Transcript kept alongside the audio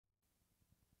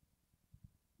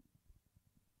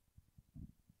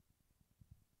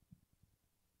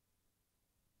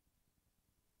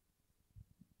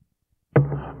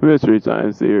Mystery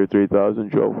Science Theater 3000,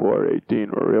 Joe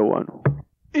 418, or real one.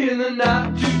 In the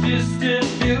not too distant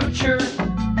future,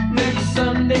 next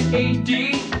Sunday AD,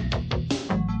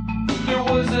 there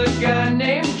was a guy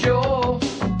named Joel,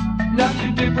 not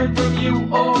too different from you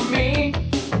or me.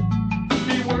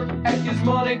 He worked at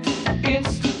Gizmonic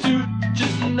Institute,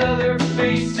 just another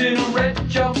face in a red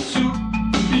jumpsuit.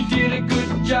 He did a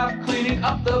good job cleaning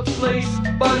up the place,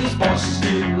 but his bosses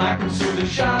didn't like him, so they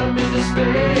shot him into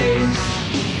space.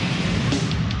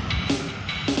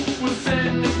 We'll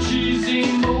send him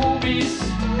cheesy movies,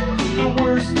 the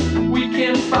worst we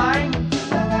can find.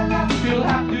 He'll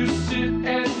have to sit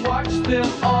and watch them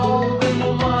all, then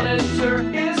we'll monitor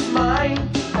his mind.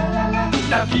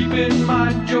 Now keep in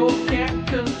mind, Joel can't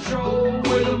control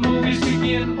where the movies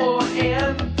begin or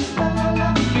end,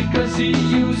 because he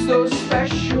used those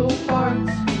special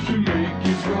parts to make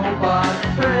his robot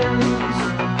friends.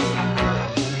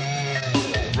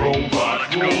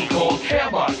 Robot, roll call,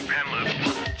 Cabot,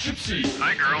 Gypsy,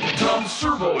 hi girl, Tom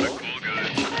Servo,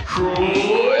 Troy.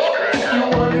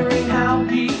 You're wondering how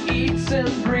he eats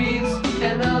and breathes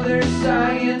and other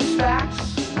science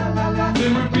facts.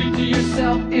 Then repeat to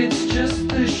yourself, it's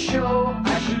just a show.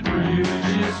 I should really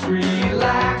just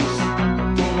relax.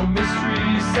 For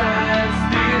Mystery Science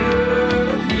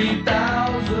Theater 3000.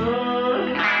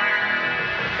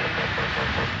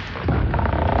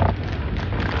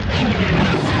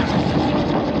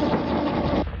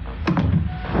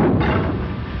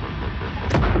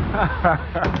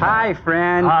 Hi,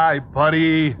 friend. Hi,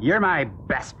 buddy. You're my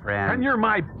best friend. And you're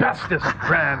my bestest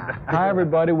friend. Hi,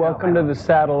 everybody. Welcome to the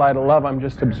Satellite of Love. I'm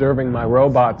just observing my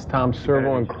robots, Tom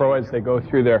Servo and Crow, as they go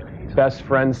through their best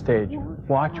friend stage.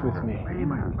 Watch with me. Hey,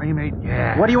 my playmate,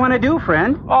 yeah. What do you want to do,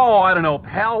 friend? Oh, I don't know,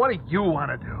 pal. What do you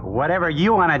want to do? Whatever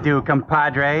you want to do,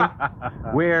 compadre.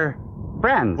 We're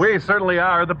friends. We certainly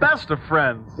are the best of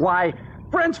friends. Why,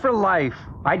 friends for life.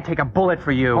 I'd take a bullet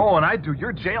for you. Oh, and I'd do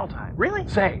your jail time. Really?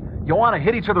 Say, you want to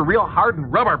hit each other real hard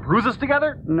and rub our bruises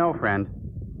together? No, friend.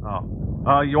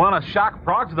 Oh. You want to shock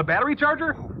frogs with a battery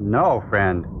charger? No,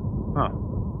 friend. Huh.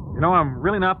 You know, I'm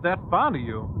really not that fond of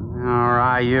you. All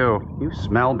right, you. You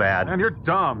smell bad. And you're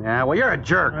dumb. Yeah, well, you're a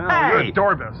jerk. Well, hey! You're a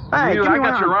Dorbus. Hey, I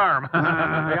got your arm.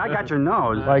 I got your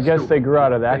nose. Well, I guess they grew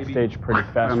out of that stage pretty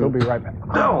fast. We'll be right back.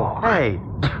 Oh, hey.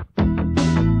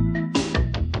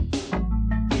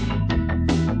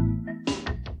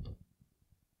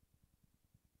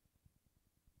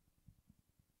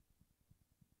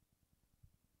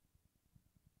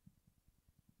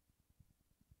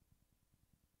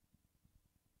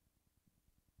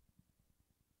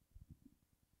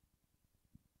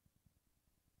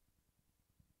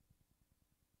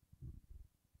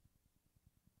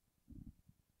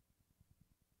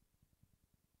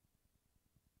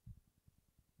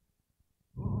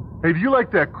 Hey, do you like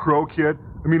that Crow kid?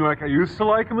 I mean, like, I used to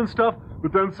like him and stuff,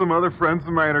 but then some other friends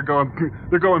of mine are going,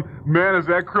 man, is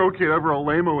that Crow kid ever a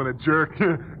lame-o and a jerk?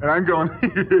 And I'm going,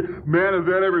 man, is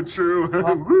that ever true?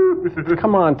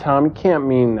 Come on, Tom. You can't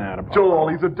mean that about Joel,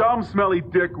 he's a dumb, smelly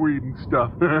dickweed and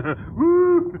stuff.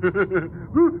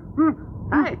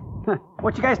 Hey,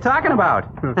 what you guys talking about?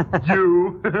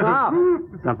 You. Oh,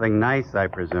 something nice, I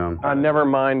presume. Never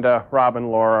mind, Rob and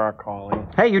Laura are calling.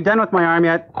 Hey, you done with my arm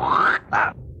yet?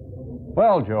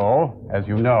 Well, Joel, as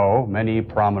you know, many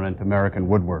prominent American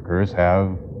woodworkers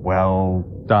have, well...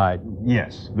 Died.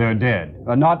 Yes, they're dead.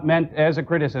 Not meant as a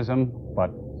criticism,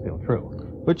 but still true.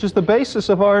 Which is the basis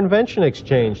of our invention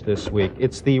exchange this week.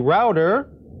 It's the router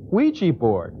Ouija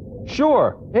board.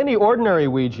 Sure, any ordinary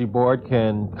Ouija board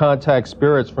can contact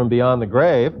spirits from beyond the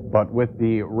grave. But with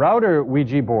the router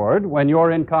Ouija board, when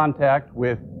you're in contact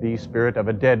with the spirit of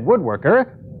a dead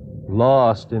woodworker...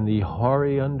 Lost in the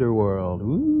hoary underworld.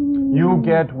 Ooh. You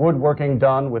get woodworking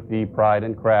done with the pride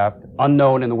and craft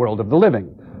unknown in the world of the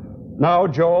living. Now,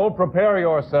 Joel, prepare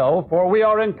yourself, for we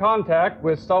are in contact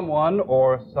with someone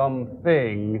or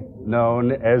something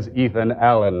known as Ethan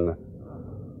Allen.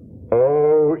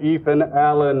 Oh, Ethan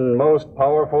Allen, most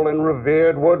powerful and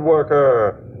revered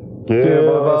woodworker, give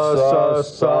us a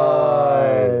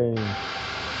sign.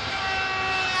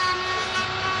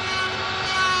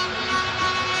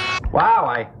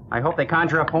 Wow, I hope they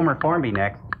conjure up Homer Formby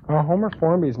next. Oh, Homer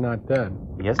Formby's not dead.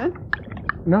 He isn't?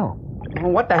 No.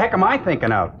 Well, what the heck am I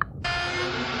thinking of?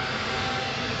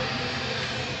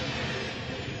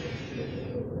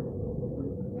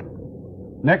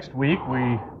 Next week,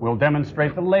 we will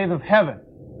demonstrate the lathe of heaven.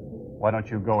 Why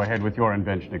don't you go ahead with your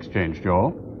invention exchange,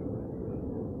 Joel?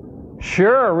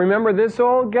 Sure. Remember this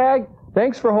old gag?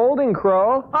 Thanks for holding,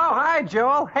 Crow. Oh, hi,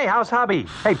 Joel. Hey, how's hubby?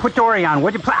 Hey, put Dory on,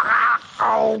 would you?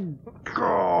 Oh,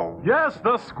 God. Yes,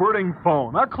 the squirting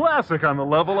phone. A classic on the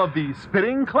level of the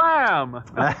spitting clam.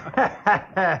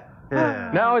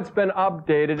 Now it's been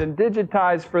updated and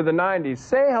digitized for the 90s.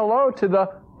 Say hello to the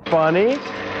funny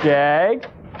gag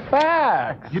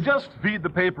fax. You just feed the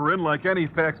paper in like any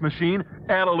fax machine,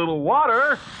 add a little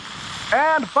water,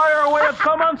 and fire away at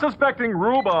some unsuspecting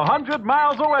rube 100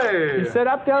 miles away. You set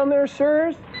up down there,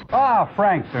 sirs? Ah,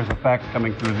 Frank, there's a fax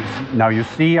coming through this. Now, you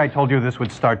see, I told you this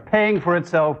would start paying for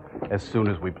itself as soon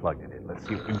as we plug it in. Let's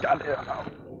see if we've got it.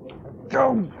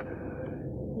 Oh.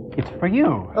 It's for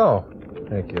you. Oh,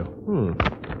 thank you.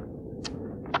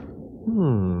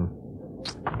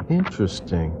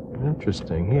 Interesting.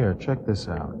 Here, check this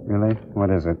out. Really? What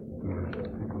is it?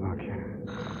 Take a look here.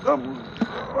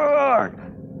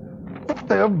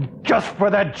 Just for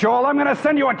that, Joel, I'm going to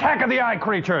send you Attack of the Eye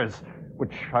Creatures,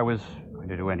 which I was going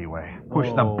to do anyway. Push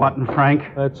the button, Frank.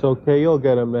 That's okay. You'll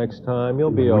get him next time. You'll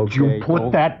be okay. Would you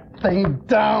put that thing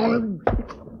down?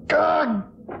 God.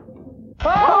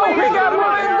 Oh, we got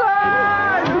one!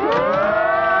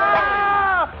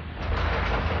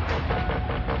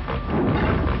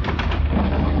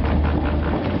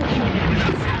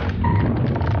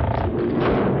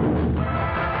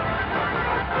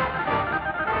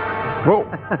 Whoa.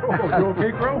 You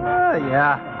okay, Crow?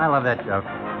 Yeah, I love that joke.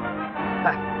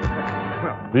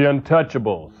 The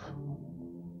Untouchables.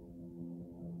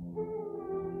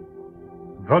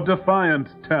 The Defiant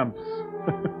Temps.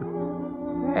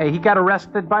 Hey, he got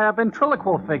arrested by a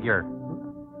ventriloquial figure.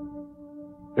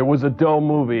 It was a dull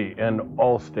movie, and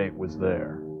Allstate was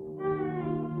there.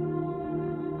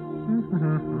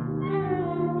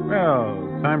 Well,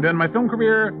 time to end my film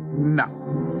career now.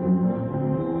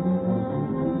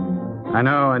 I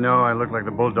know. I look like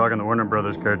the bulldog in the Warner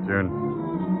Brothers cartoon.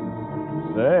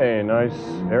 Hey, nice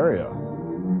area,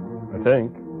 I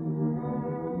think.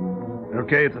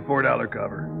 Okay, it's a $4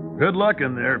 cover. Good luck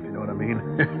in there, if you know what I mean.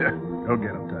 Go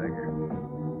get him, Tiger.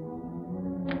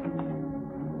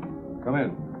 Come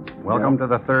in. Welcome to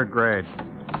the third grade.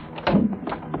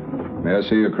 May I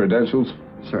see your credentials?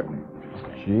 Certainly.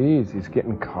 Jeez, he's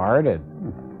getting carded.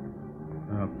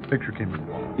 Picture came in.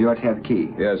 You ought to have the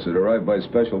key. Yes, it arrived by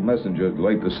special messenger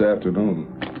late this afternoon.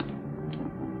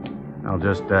 I'll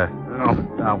just,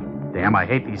 oh, damn, I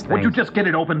hate these things. Would you just get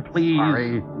it open, please?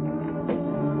 Sorry.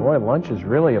 Boy, lunch is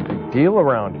really a big deal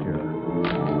around here.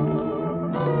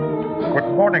 Good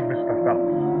morning, Mr.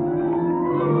 Phelps.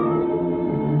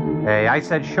 Hey, I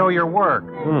said show your work.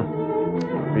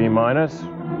 B-.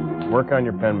 Work on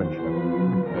your penmanship.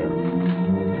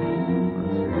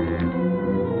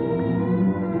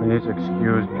 Please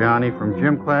excuse Johnny from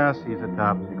gym class. He's a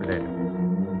top secret agent.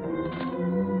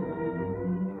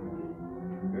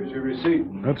 Here's your receipt.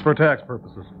 That's for tax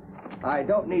purposes. I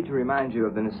don't need to remind you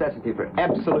of the necessity for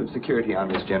absolute security on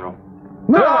this, General.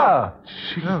 Ah!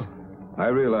 I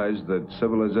realize that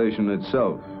civilization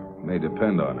itself may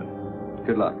depend on it.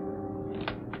 Good luck.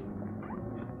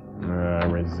 I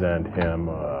resent him.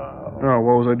 Oh,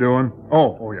 what was I doing?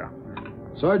 Oh, yeah.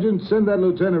 Sergeant, send that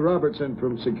Lieutenant Robertson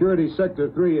from Security Sector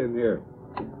 3 in here.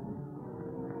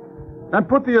 And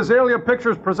put the Azalea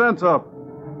Pictures Presents up.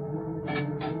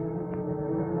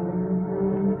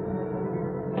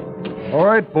 All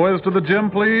right, boys to the gym,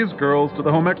 please. Girls to the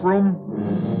home ec room.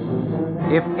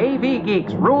 If AV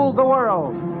geeks ruled the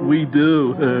world. We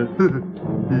do.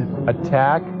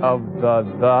 Attack of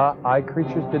the Eye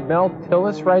Creatures. Did Mel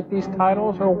Tillis write these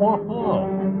titles or what?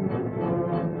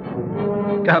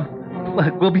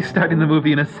 Look, we'll be starting the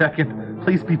movie in a second.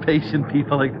 Please be patient,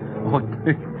 people.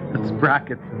 The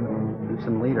sprockets and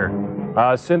Some leader.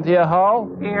 Cynthia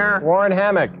Hull? Here. Warren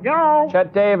Hammock? Yo.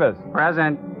 Chet Davis?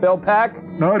 Present. Bill Peck?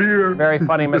 Not here. Very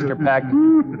funny, Mr. Peck.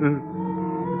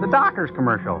 The Dockers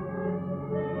commercial.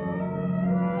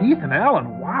 Ethan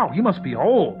Allen, wow, he must be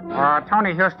old.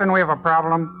 Tony Houston, we have a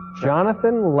problem.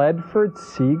 Jonathan Ledford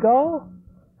Seagull?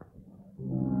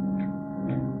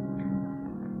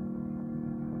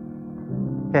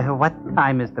 What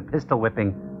time is the pistol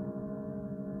whipping?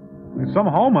 Some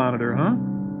hall monitor, huh?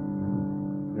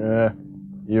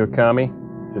 You a commie?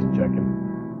 Just checking.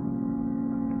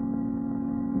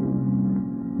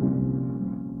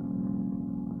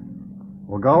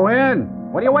 Well, go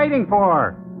in. What are you waiting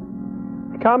for?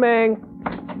 Coming.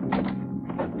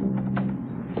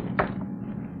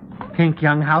 pink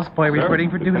young houseboy reporting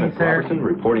for duty, sir. Robertson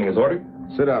reporting as ordered.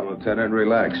 Sit down, Lieutenant.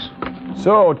 Relax.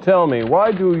 So, tell me,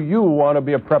 why do you want to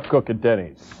be a prep cook at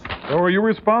Denny's? So are you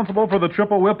responsible for the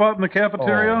triple whip out in the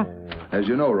cafeteria? As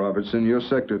you know, Robertson, your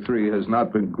Sector 3 has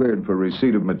not been cleared for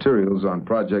receipt of materials on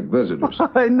project visitors.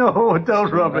 I know.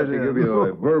 Don't rub I'll it have to in. give you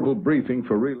a verbal briefing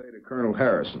for relay to Colonel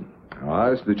Harrison.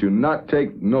 I'll ask that you not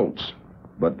take notes.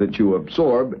 but that you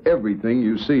absorb everything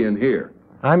you see and hear.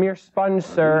 I'm your sponge,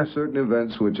 sir. There are certain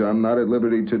events which I'm not at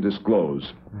liberty to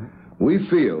disclose. We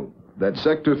feel that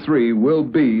Sector 3 will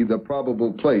be the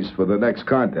probable place for the next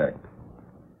contact.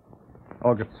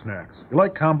 I'll get the snacks. You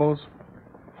like combos?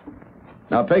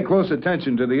 Now pay close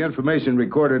attention to the information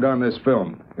recorded on this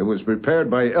film. It was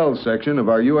prepared by L section of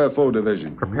our UFO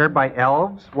division. Prepared by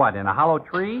elves? What, in a hollow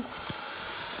tree?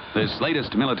 This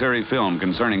latest military film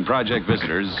concerning Project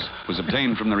Visitors was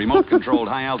obtained from the remote-controlled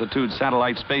high-altitude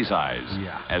satellite Space Eyes,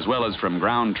 as well as from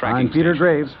ground tracking I'm Peter stations.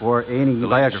 Graves for A&E The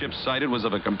Biography. ship sighted was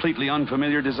of a completely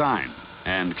unfamiliar design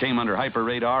and came under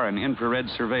hyper-radar and infrared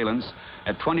surveillance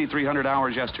at 2300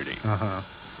 hours yesterday.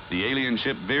 The alien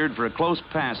ship veered for a close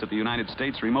pass at the United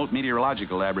States Remote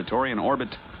Meteorological Laboratory in orbit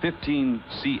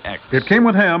 15CX. It came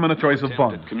with ham and a choice of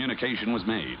fun. Communication was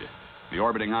made. The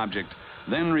orbiting object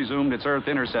then resumed its Earth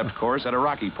intercept course at a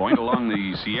rocky point along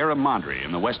the Sierra Madre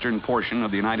in the western portion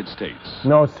of the United States.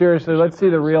 No, seriously, let's see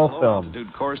the real film.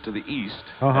 Altitude course to the east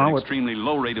at an extremely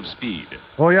low rate of speed.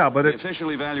 Oh, yeah, but the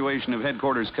official evaluation of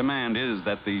headquarters command is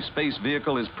that the space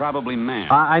vehicle is probably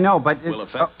manned. I know, but will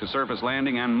affect the surface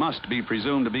landing and must be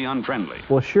presumed to be unfriendly.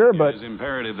 Well, sure, but It is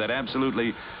imperative that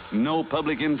absolutely no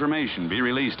public information be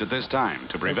released at this time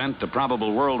to prevent a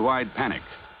probable worldwide panic.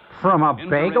 From a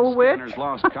Infrared bagel witch? scanners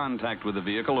lost contact with the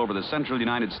vehicle over the central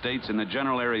United States in the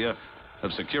general area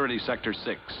of Security Sector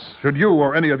 6. Should you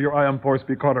or any of your IM force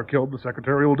be caught or killed, the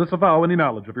Secretary will disavow any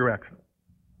knowledge of your action.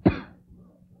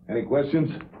 Any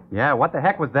questions? Yeah, what the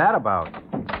heck was that about?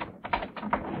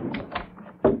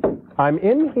 I'm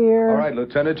in here. All right,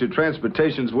 Lieutenant, your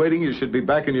transportation's waiting. You should be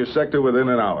back in your sector within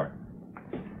an hour.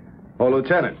 Oh,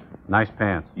 Lieutenant. Nice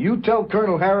pants. You tell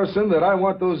Colonel Harrison that I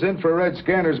want those infrared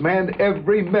scanners manned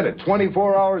every minute,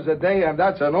 24 hours a day, and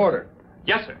that's an order.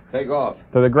 Yes, sir. Take off.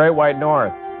 To the Great White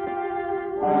North.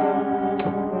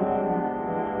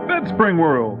 Bed Spring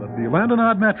World at the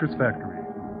Landonod Mattress Factory.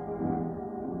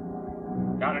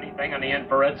 Got anything on the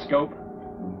infrared scope?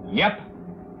 Yep.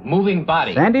 Moving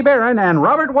body. Sandy Barron and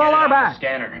Robert Wall are back.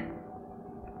 Scanner.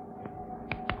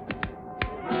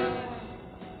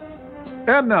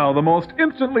 And now, the most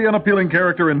instantly unappealing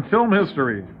character in film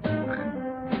history.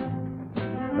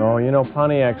 No, you know,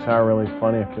 Pontiacs are really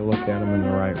funny if you look at them in the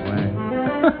right way.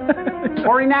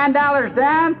 $49,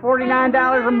 Dan.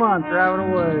 $49 a month. Drive it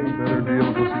away. Better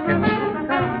deal,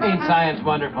 pussycat. Ain't science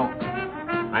wonderful?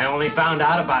 I only found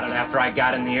out about it after I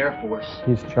got in the Air Force.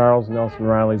 He's Charles Nelson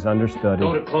Riley's understudy.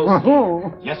 Go to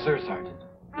close. Yes, sir, Sergeant.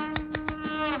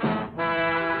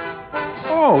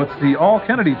 Oh, it's the All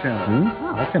Kennedy channel.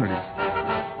 All Kennedy.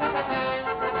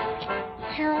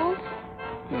 Harold?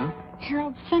 Yeah?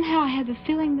 Harold, somehow I have the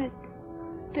feeling that...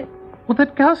 Well,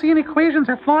 that Gaussian equations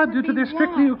are flawed due to their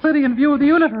strictly Euclidean view of the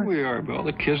universe. We are, but all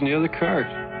the kids in the other cars.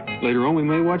 Later on, we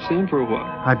may watch them for a while.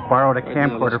 I borrowed a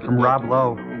camcorder from Rob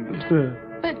Lowe.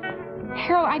 But,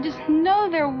 Harold, I just know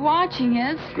they're watching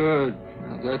us. Good.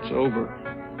 Now, that's over.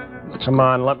 Come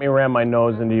on, let me ram my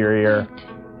nose into your ear.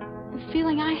 The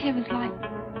feeling I have is like...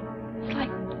 It's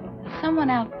like someone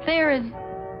out there is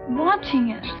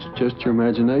watching us. It's just your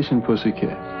imagination,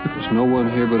 pussycat. There's no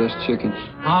one here but us chickens.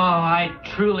 Oh, I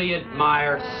truly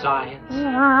admire science.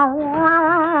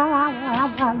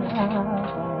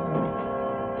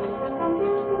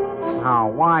 Oh,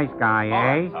 wise guy,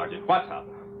 eh? Sergeant, what's up?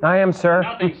 I am, sir.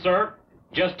 Nothing, sir.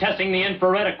 Just testing the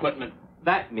infrared equipment.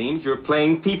 That means you're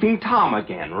playing Peeping Tom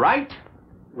again, right?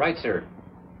 Right, sir.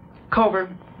 Culver,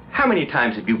 how many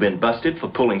times have you been busted for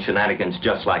pulling shenanigans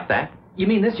just like that? You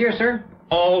mean this year, sir?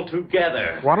 All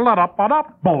together.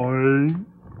 Boy.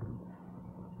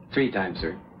 3 times,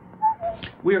 sir.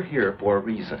 We're here for a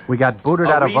reason. We got booted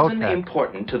out of A reason VOTEC.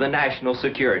 important to the national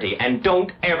security, and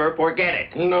don't ever forget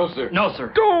it. No, sir. No,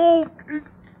 sir. Don't.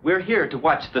 We're here to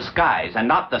watch the skies and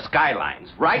not the skylines,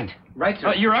 right? Right,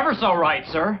 sir. You're ever so right,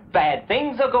 sir. Bad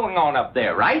things are going on up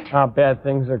there, right? Bad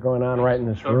things are going on right in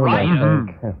this room, Right. I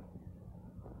think.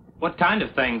 What kind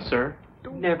of things, sir?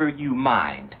 Never you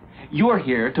mind. You're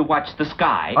here to watch the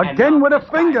sky. Again and with not a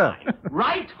the finger. skyline,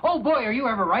 right? Oh, boy, are you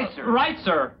ever right, sir? Right,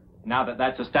 sir. Now that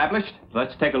that's established,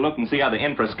 let's take a look and see how the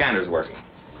infra scanner's working.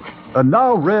 And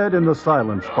now Red in the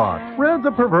silent spot. Red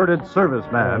the perverted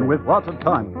serviceman with lots of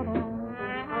time.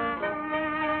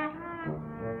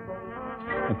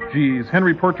 Geez,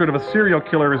 Henry Portrait of a Serial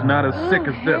Killer is not as sick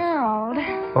as this. Harold.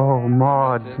 Oh,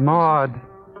 Maud.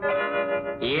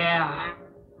 Yeah.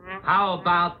 How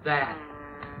about that?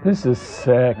 This is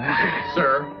sick.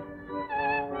 Sir.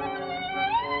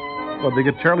 Well, they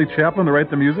get Charlie Chaplin to write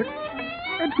the music?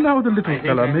 And now the little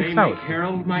fella makes out.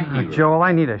 Harold my hero. Joel,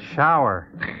 I need a shower.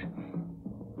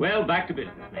 Well, back to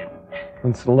business, then.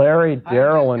 It's Larry,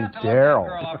 Daryl, and Daryl.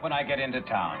 Girl up when I get into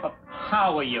town.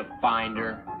 How will you find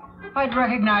her? I'd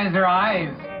recognize her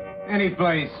eyes. Any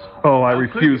place. Oh, I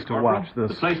refuse to watch this.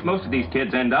 The place most of these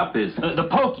kids end up is the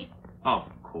pokey. Oh,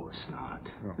 of course not.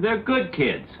 They're good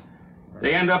kids.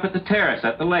 They end up at the terrace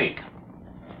at the lake.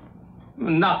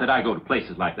 Not that I go to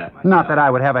places like that myself. Not that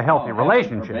I would have a healthy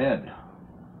relationship.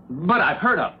 But I've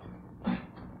heard of them.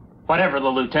 Whatever the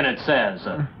lieutenant says,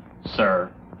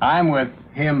 sir. I'm with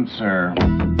him, sir.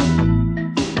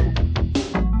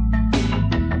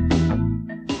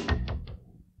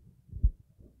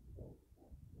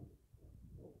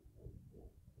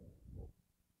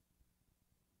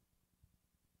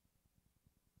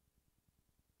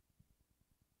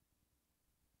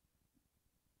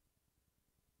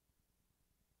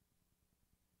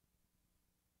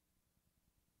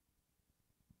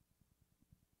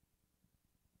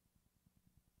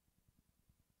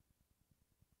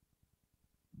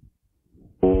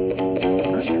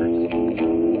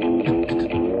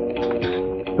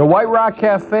 The White Rock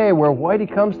Cafe, where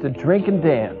Whitey comes to drink and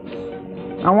dance.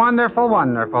 Wonderful,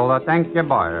 wonderful. Thank you,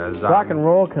 boys. Rock and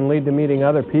roll can lead to meeting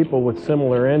other people with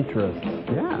similar interests.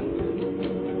 Yeah.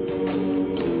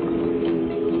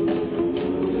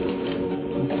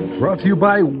 Brought to you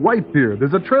by White Beer.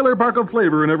 There's a trailer park of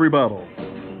flavor in every bottle.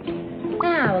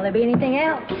 Now, will there be anything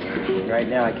else? Right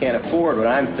now, I can't afford what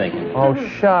I'm thinking. Oh,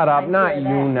 shut up. Not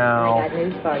you now. I got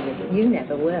news for you. You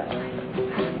never will.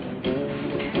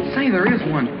 Say, there is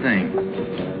one thing.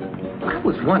 I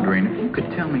was wondering if you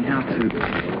could tell me how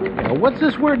to... What's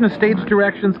this word in the stage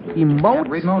directions? Emote?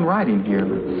 Read my own writing here.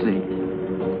 Let's see.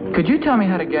 Could you tell me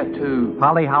how to get to...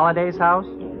 Polly Holliday's house?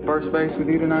 First base with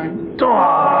you tonight?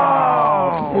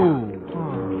 Oh!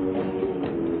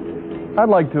 I'd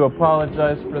like to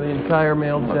apologize for the entire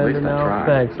male Well, at least gender I now.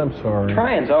 tried. Thanks, I'm sorry.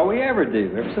 Trying's all we ever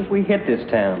do, ever since we hit this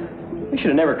town. We should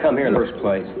have never come here in the first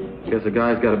place. Guess a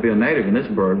guy's got to be a native in this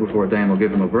burg before a dame will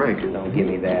give him a break. Don't give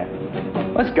me that.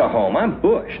 Let's go home. I'm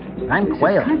bushed. I'm This is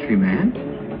quail. country, man.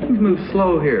 Things move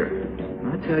slow here.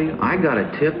 I tell you, I got a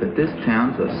tip that this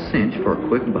town's a cinch for a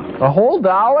quick buck. A whole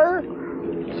dollar?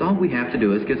 So all we have to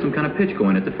do is get some kind of pitch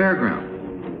going at the fairground.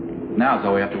 Now's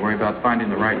all we have to worry about finding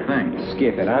the right thing.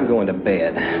 Skip it. I'm going to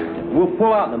bed. We'll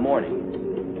pull out in the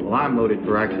morning. Well, I'm loaded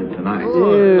for action tonight.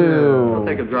 Ew. I'll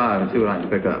take a drive and see what I can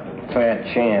pick up. Fat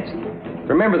chance.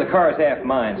 Remember, the car's half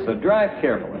mine, so drive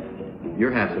carefully.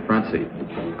 Your half's the front seat.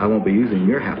 I won't be using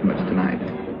your half much tonight.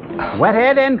 Wet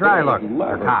head and dry look.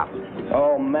 For cop.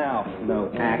 Oh, mouth,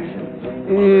 no action.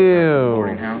 Ew.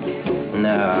 House? No,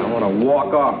 I want to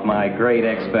walk off my great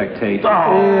expectations.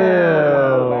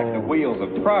 Ew. Back the wheels of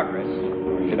progress.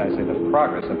 Or should I say the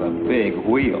progress of a big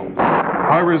wheel.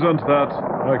 I resent that.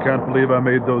 I can't believe I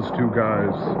made those two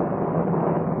guys.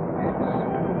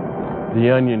 The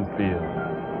onion field.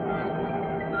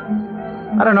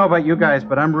 I don't know about you guys,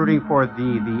 but I'm rooting for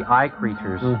the eye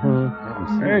creatures.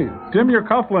 Mm-hmm. Hey, dim your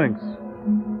cufflinks.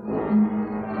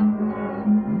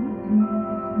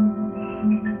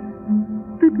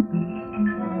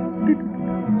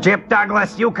 Chip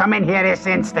Douglas, you come in here this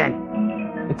instant.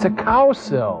 It's a cow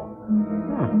cell.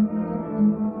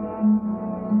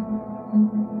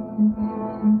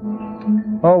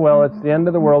 Oh, well, it's the end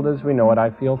of the world as we know it. I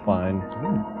feel fine.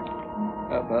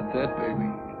 How about that, baby?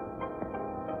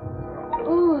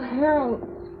 Oh, Harold.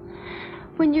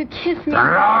 When you kiss me...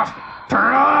 Turn it off!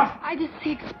 Turn it off! I just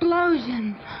see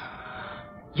explosions.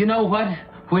 You know what?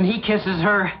 When he kisses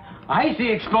her, I see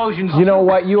explosions. You know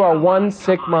what? You are one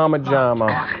sick mama jama.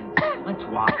 Let's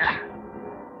watch.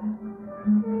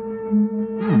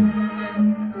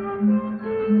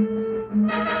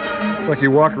 It's like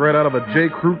you walked right out of a J.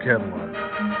 Crew catalog.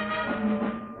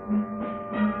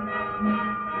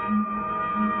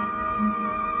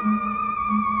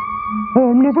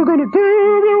 I'm never gonna give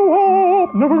you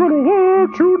up, never gonna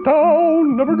let you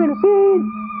down, never gonna fall.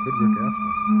 Good Rick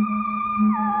Astley.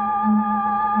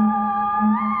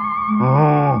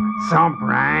 Oh, so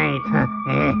bright.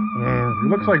 He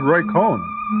looks like Roy Cohn.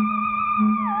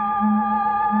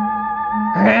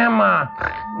 Grandma!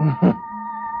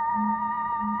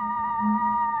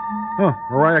 Huh,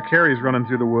 Mariah Carey's running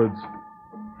through the woods.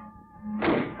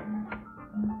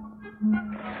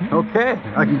 Okay,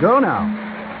 I can go now.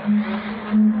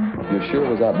 You're sure it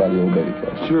was out by the old Betty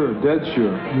place? Sure, dead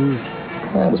sure.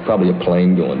 That was probably a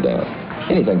plane going down.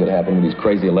 Anything could happen with these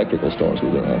crazy electrical storms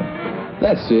we've been having.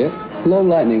 That's it. Low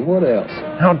lightning, what else?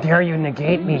 How dare you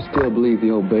negate me? You still believe the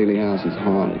old Bailey house is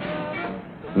haunted.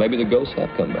 Maybe the ghosts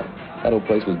have come back. That old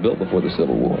place was built before the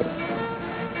Civil War.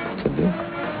 Could be.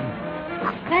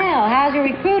 Well, how's your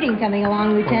recruiting coming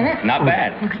along, Lieutenant? Not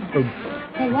bad.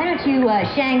 Hey, why don't you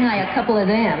Shanghai a couple of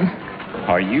them?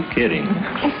 Are you kidding?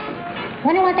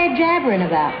 Wonder what they're jabbering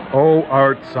about. Oh,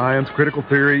 art, science, critical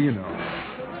theory, you know.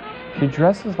 She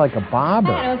dresses like a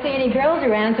bobber. I don't see any girls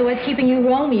around, so what's keeping you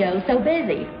Romeo so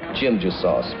busy? Jim just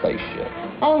saw a spaceship.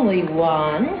 Only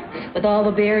one. With all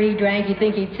the beer he drank, you'd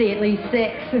think he'd see at least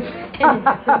 6.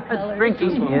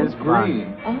 Drinking is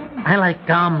green. Oh, I like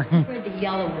gum. I've read the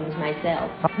yellow ones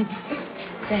myself.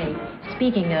 Say,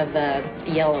 speaking of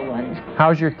yellow ones,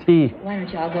 How's your tea? why don't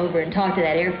y'all go over and talk to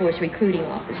that Air Force recruiting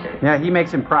officer? Yeah, he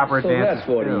makes improper So advances. that's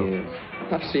what too. he is.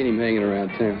 I've seen him hanging around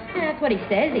town. That's what he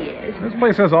says he is. This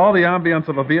place has all the ambience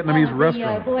of a Vietnamese The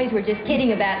restaurant. boys were just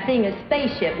kidding about seeing a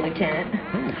spaceship, Lieutenant.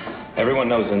 Everyone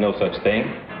knows there's no such thing.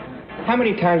 How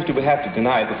many times do we have to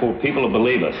deny it before people will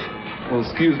believe us? Well,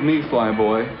 excuse me,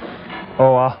 flyboy.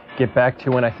 Oh, I'll get back to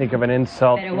you when I think of an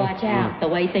insult. Better watch out. The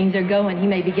way things are going, he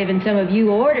may be giving some of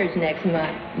you orders next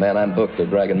month. Man, I'm booked. They're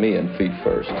dragging me in feet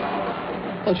first.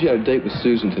 Thought you had a date with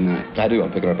Susan tonight. I do.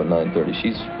 I'm picking her up at 9:30.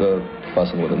 She's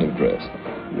fussing with a new dress.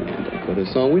 Man, don't put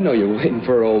this on. We know you're waiting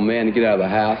for her old man to get out of the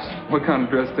house. What kind of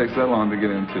dress takes that long to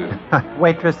get into?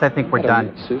 Waitress, I think we're I don't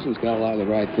done. know. Susan's got a lot of the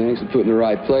right things to put in the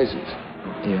right places.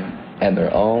 Yeah. And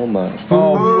they're all mine.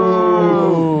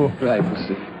 Oh. Right,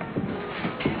 Pussy.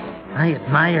 I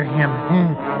admire him.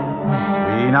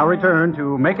 We now return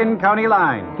to Macon County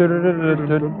Line.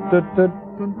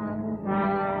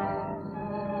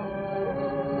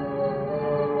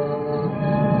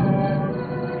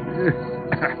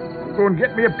 Go and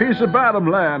get me a piece of bottom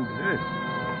land.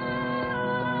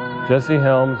 Jesse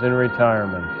Helms in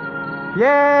retirement.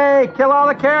 Yay! Kill all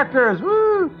the characters!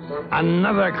 Woo!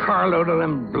 Another carload of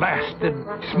them blasted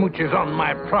smooches on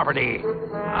my property.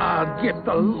 I'll get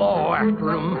the law after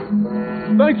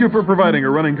them. Thank you for providing a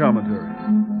running commentary.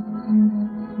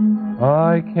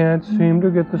 I can't seem to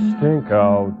get the stink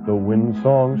out. The wind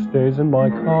song stays in my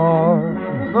car.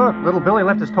 Look, little Billy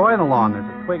left his toy on the lawn. There's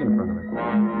a twig in front of it.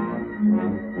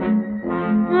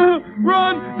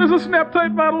 Run! There's a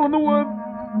snap-type bottle in the woods.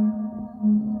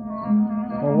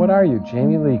 Well, what are you,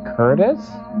 Jamie Lee Curtis?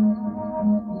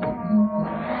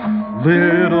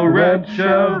 Little red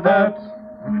Chevette.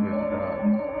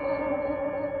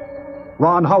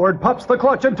 Ron Howard pops the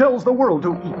clutch and tells the world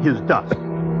to eat his dust.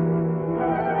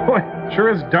 Boy, sure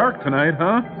is dark tonight,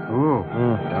 huh? Ooh,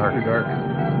 dark, dark.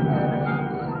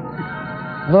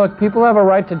 Look, people have a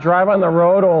right to drive on the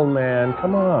road, old man.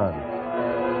 Come on.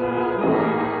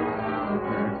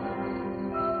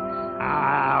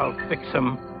 I'll fix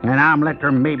them. An omelet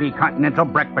or maybe continental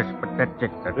breakfast, but that's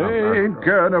it. They ain't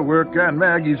gonna work on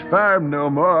Maggie's farm no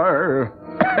more.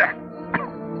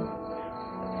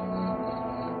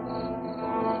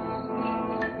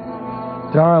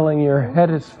 Darling, your head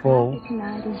is full.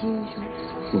 Tonight as usual.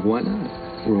 Well, why not?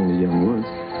 We're only young ones.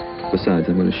 Besides,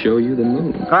 I'm going to show you the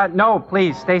moon. No,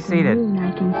 please, stay seated. Moon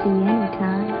I can see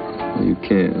anytime. Oh, you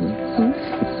can.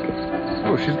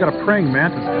 Oh, she's got a praying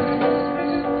mantis.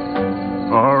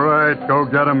 All right, go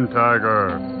get him,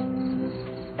 Tiger.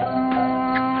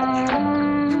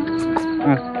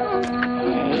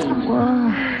 Hey,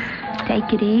 whoa.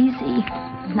 Take it easy.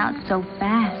 Not so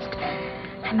fast.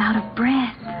 I'm out of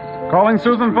breath. Calling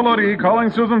Susan Faludi, calling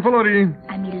Susan Faludi.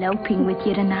 I'm eloping with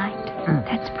you tonight.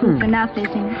 That's proof enough, isn't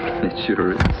it? It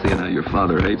sure is, seeing how your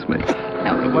father hates me.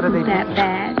 No, it isn't that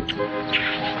bad.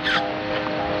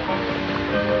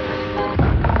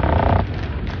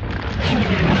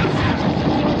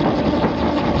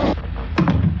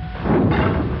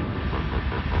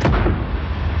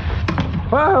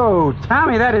 Whoa,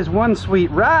 Tommy, that is one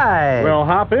sweet ride. Well,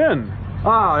 hop in.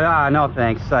 Oh, no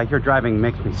thanks. Your driving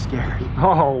makes me scared.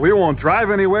 Oh, we won't drive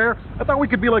anywhere. I thought we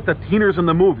could be like the teeners in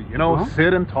the movie, you know,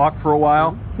 sit and talk for a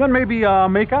while, then maybe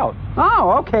make out.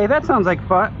 Oh, okay, that sounds like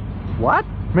fun. What?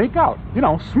 Make out, you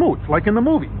know, smooch, like in the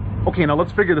movie. Okay, now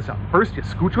let's figure this out. First, you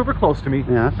scooch over close to me,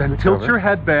 then tilt your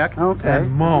head back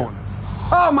and moan.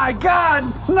 Oh, my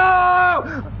God!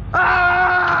 No!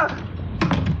 Ah!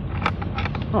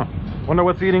 Huh. Wonder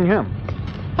what's eating him.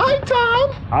 Hi,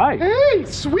 Tom. Hi. Hey,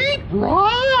 sweet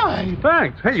ride.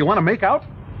 Thanks. Hey, you want to make out?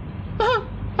 Oh,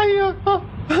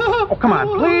 come on,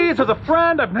 please. As a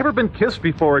friend, I've never been kissed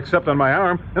before except on my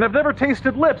arm, and I've never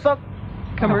tasted lips.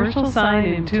 Commercial sign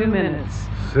in 2 minutes.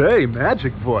 Say,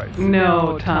 magic voice.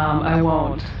 No, Tom, I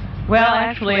won't. Well,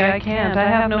 actually, I can't. I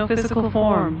have no physical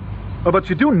form. Oh, but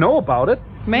you do know about it.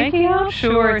 Making out?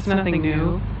 Sure, it's nothing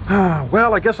new.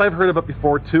 Well, I guess I've heard of it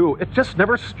before, too. It just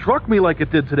never struck me like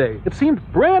it did today. It seemed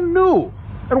brand new.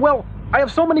 And, well, I have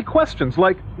so many questions,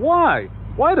 like, why?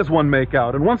 Why does one make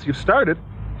out? And once you've started,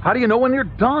 how do you know when you're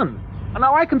done? And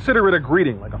now I consider it a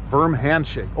greeting, like a firm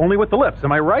handshake, only with the lips.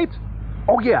 Am I right?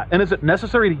 Oh, yeah, and is it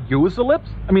necessary to use the lips?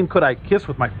 I mean, could I kiss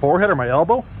with my forehead or my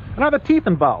elbow? And are the teeth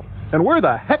involved? And where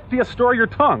the heck do you store your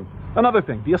tongue? Another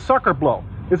thing, do you suck or blow?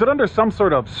 Is it under some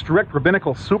sort of strict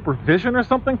rabbinical supervision or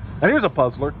something? And here's a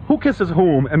puzzler. Who kisses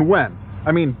whom and when?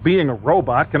 I mean, being a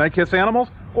robot, can I kiss animals?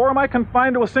 Or am I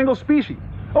confined to a single species?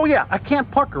 Oh, yeah, I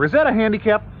can't pucker. Is that a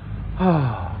handicap?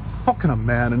 How can a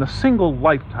man in a single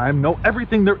lifetime know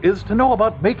everything there is to know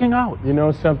about making out? You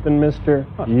know something, mister?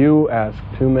 You ask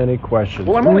too many questions.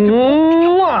 Well, I'm only...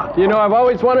 You know, I've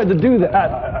always wanted to do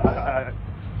that.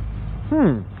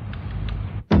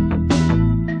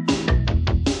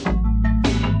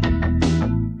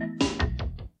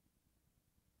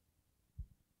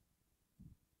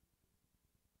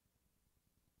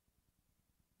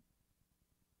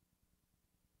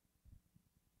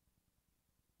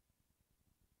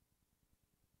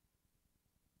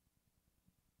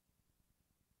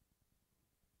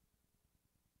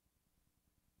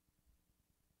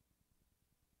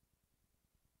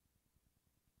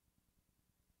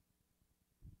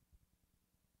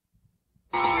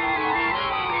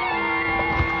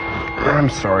 I'm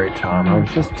sorry, Tom. I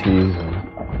was just teasing.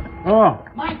 Oh,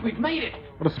 Mike, we've made it.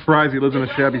 what a surprise he lives in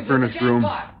a shabby furnished room.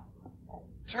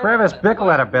 Travis Bickle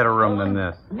had a better room than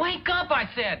this. Wake up, I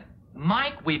said.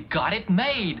 Mike, we've got it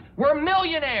made. We're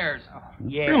millionaires.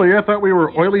 Yeah. Really? I thought we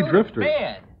were oily drifters.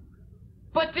 Bed.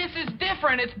 But this is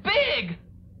different. It's big.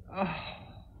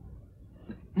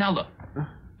 Now, look.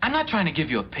 I'm not trying to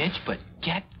give you a pitch, but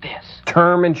get this.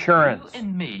 Term insurance. You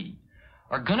and me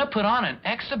are gonna put on an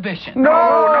exhibition.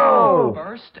 No!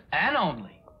 First and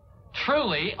only.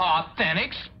 Truly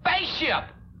authentic spaceship.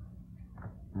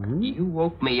 You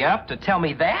woke me up to tell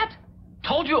me that?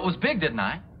 Told you it was big, didn't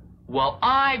I? Well,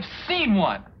 I've seen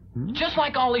one. Just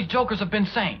like all these jokers have been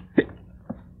saying.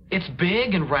 It's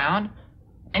big and round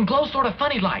and glows sort of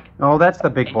funny like. Oh, that's the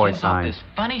big boy It gives off sign. this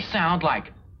funny sound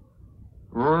like...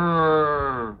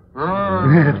 Rrr,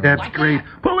 rrr, That's like great.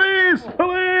 that. Police!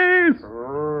 Police!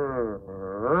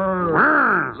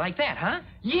 Like that, huh?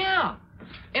 Yeah.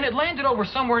 And it landed over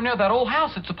somewhere near that old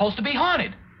house that's supposed to be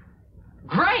haunted.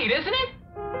 Great, isn't it?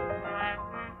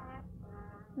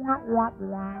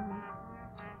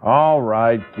 All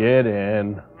right, get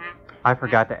in. I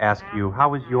forgot to ask you, how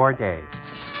was your day?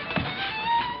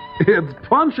 It's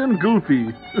Punch and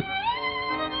Goofy.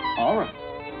 All right.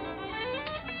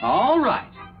 All right.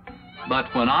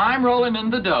 But when I'm rolling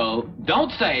in the dough,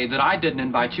 don't say that I didn't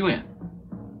invite you in.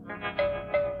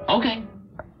 Okay.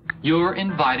 You're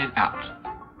invited out.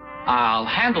 I'll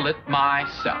handle it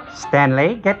myself.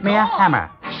 Stanley, get me a hammer.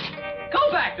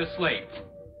 Go back to sleep.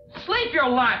 Sleep your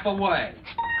life away.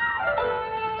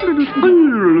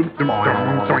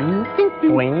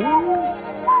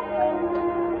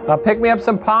 Pick me up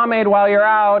some pomade while you're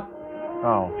out.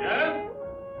 Oh. Yeah?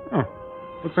 Huh.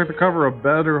 Looks like the cover of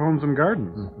Better Homes and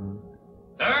Gardens.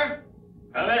 Sir?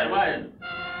 Come in,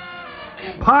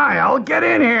 what? Pyle, get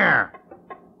in here!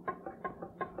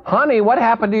 Honey, what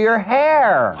happened to your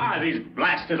hair? Why are these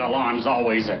blasted alarms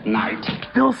always at night?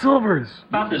 Bill Silvers.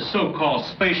 About this so-called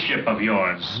spaceship of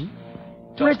yours.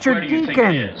 Richard Where do you think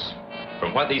Deacon. it is?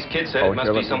 From what these kids said, it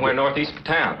must be somewhere northeast of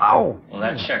town. Oh. Well,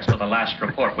 that checks with the last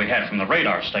report we had from the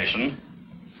radar station.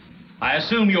 I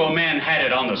assume your men had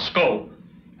it on the scope.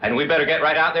 And we better get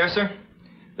right out there, sir?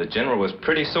 The general was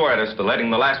pretty sore at us for letting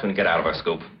the last one get out of our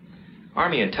scope.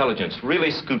 Army intelligence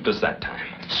really scooped us that time.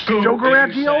 Scoop? Joe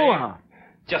Garagiola.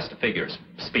 Just a figure of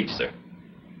speech, sir.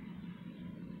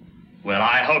 Well,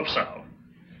 I hope so.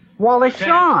 Wallace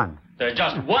Shawn. There's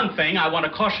just one thing I want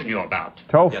to caution you about.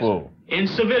 Tofu. In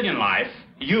civilian life,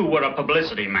 you were a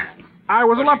publicity man. I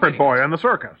was a leopard boy in the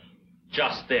circus.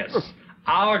 Just this.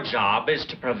 Our job is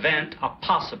to prevent a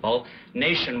possible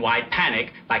nationwide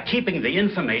panic by keeping the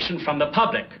information from the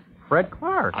public. Fred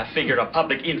Clark. I figured a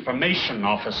public information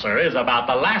officer is about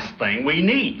the last thing we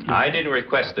need. I didn't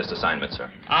request this assignment,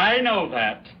 sir. I know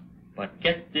that. But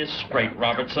get this straight,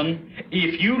 Robertson.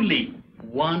 If you leak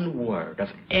one word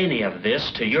of any of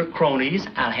this to your cronies,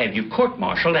 I'll have you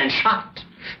court-martialed and shot.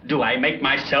 Do I make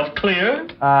myself clear?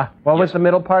 What was the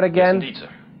middle part again? Yes, indeed, sir.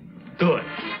 Good.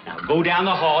 Now go down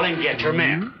the hall and get your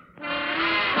men.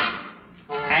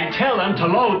 And tell them to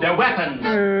load their weapons.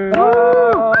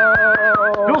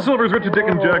 Bill Silvers, Richard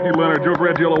Dickens, Jackie Leonard, Joe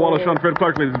Garagiola, Wallace Shawn, Fred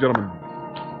Clark, ladies and gentlemen.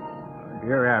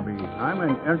 Dear Abby, I'm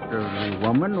an elderly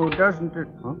woman who doesn't...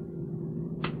 Huh?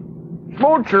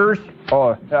 Smoochers.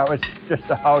 Oh, that was just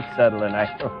the house settling.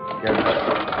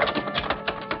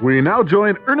 We now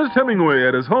join Ernest Hemingway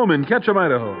at his home in Ketchum,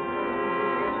 Idaho.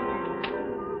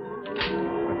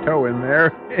 A toe in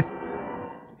there.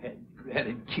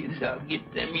 Dreaded kids, I'll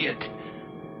get them yet.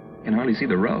 Can hardly see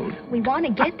the road. We want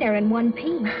to get there in one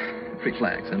piece.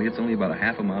 Relax, honey. It's only about a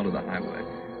half a mile to the highway.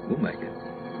 We'll make it.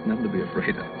 Nothing to be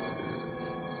afraid of.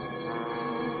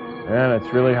 Man,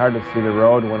 it's really hard to see the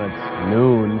road when it's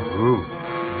noon. Ooh.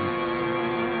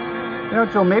 You know,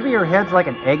 Joe, maybe your head's like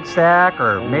an egg sack,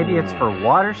 or maybe it's for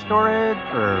water storage,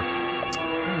 or...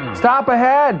 Stop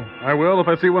ahead! I will if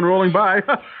I see one rolling by.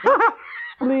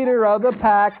 Leader of the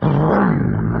pack. I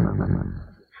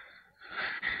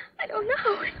don't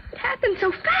know. It happened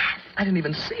so fast. I didn't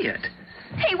even see it.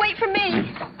 Hey, wait for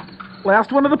me.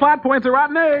 Last one of the plot points, a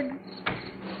rotten egg.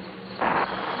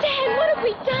 Dan, what have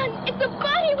we done? It's a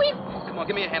body. Come on,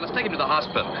 give me a hand. Let's take him to the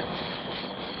hospital.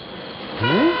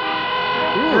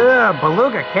 Ugh,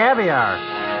 beluga caviar.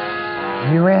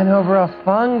 He ran over a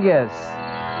fungus.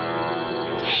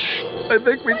 I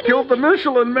think we killed the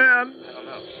Michelin Man.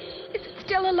 Is it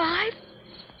still alive?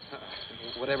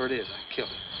 Whatever it is, I killed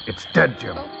it. It's dead,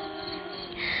 Jim. Oh.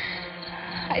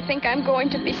 I think I'm going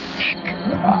to be sick.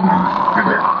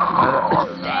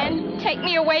 Stan, take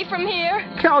me away from here.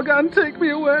 Calgon, take me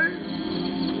away.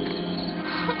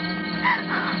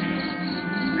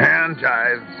 Hand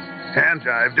jive. Hand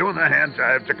jive. Doing the hand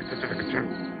jive.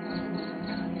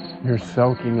 You're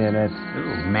soaking in it.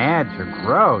 Ooh, mads are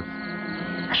gross.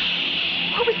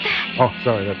 What was that? Oh,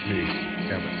 sorry, that's me.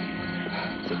 Damn it.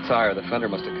 It's a tire. The fender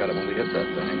must have cut it when we hit that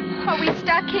thing. Are we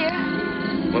stuck here?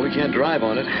 Well, we can't drive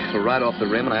on it. It'll ride off the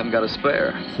rim, and I haven't got a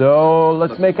spare. So,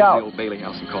 let's make The out. old bailing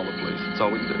house and call the police. That's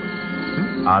all we can do.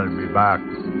 I'll be back.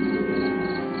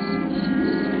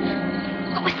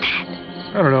 What was that?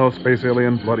 I don't know, space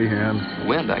alien, bloody hand.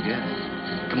 Wind, I guess.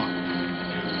 Come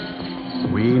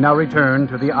on. We now return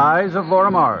to the eyes of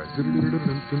Laura Mars.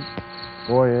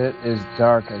 Boy, it is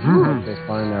dark. I sure hope they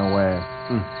find their way.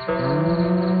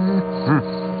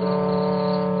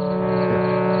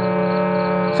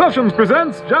 Sessions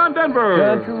presents John Denver.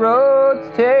 Country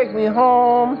roads take me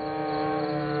home.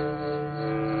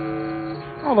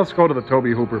 Oh, let's go to the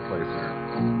Toby Hooper place here.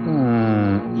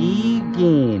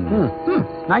 Eugene.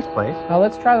 Nice place. Now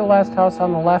let's try the last house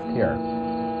on the left here.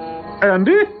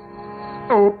 Andy?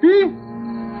 Opie?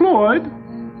 Floyd?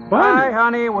 Bye,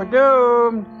 honey. We're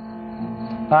doomed.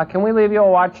 Can we leave you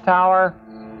a watchtower?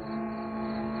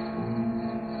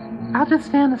 I'll just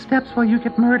stand the steps while you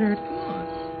get murdered.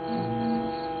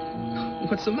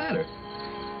 What's the matter?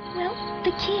 Well,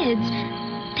 the kids.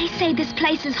 They say this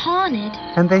place is haunted.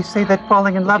 And they say that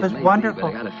falling in love is Maybe, wonderful.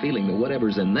 but I got a feeling that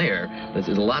whatever's in there is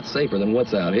a lot safer than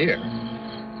what's out here.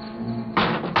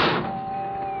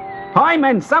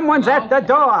 Hyman, someone's at the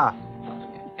door.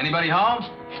 Anybody home?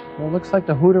 Well, it looks like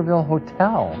the Hooterville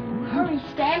Hotel. Hurry,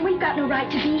 Stan. We've got no right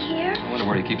to be here. I wonder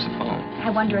where he keeps the phone. I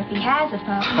wonder if he has a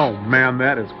phone. Oh, man,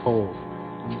 that is cold.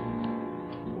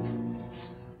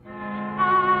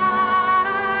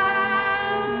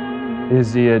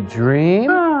 Is he a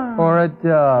dream or a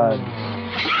dud?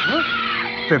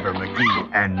 Fibber McGee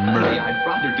and Hey, Murray. I'd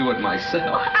rather do it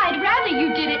myself. I'd rather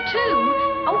you did it, too.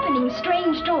 Opening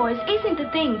strange doors isn't the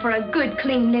thing for a good,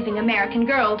 clean, living American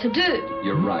girl to do.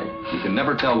 You're right. You can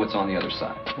never tell what's on the other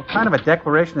side. What kind of a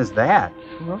declaration is that?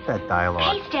 Who wrote that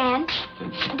dialogue? Hey, Stan.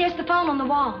 There's the phone on the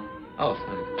wall. Oh,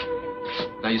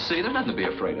 thanks. Now, you see, there's nothing to be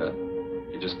afraid of.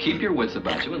 You just keep your wits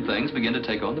about you and things begin to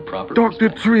take on the proper... Dr.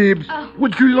 Trebes,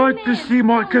 would you like to see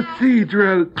my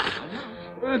cathedral?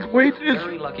 Wait, it's...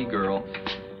 Very lucky girl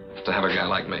to have a guy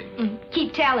like me.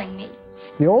 Keep telling me.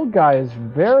 The old guy is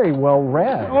very well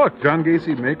read. Oh, look, John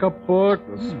Gacy makeup book,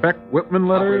 the Spec Whitman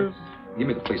letters. Give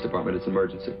me the police department. It's an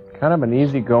emergency. Kind of an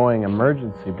easygoing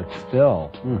emergency, but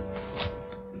still.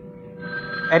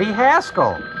 Eddie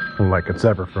Haskell. Like it's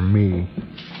ever for me.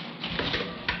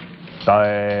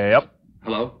 Yep.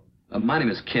 Hello? My name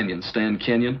is Kenyon, Stan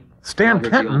Kenyon. Stan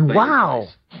Kenton, wow.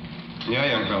 Yeah,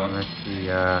 young fella. That's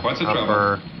the What's the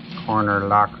upper corner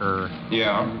locker.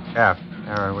 Yeah. F.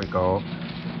 There we go.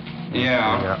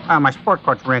 Yeah. My sport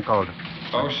coat's wrinkled.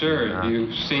 Oh, sure.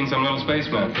 You've seen some little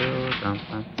spaceman.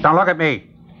 Don't look at me.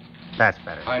 That's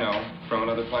better. I know. From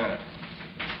another planet.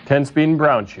 10-speed and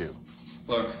brown shoe.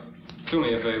 Look, do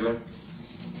me a favor.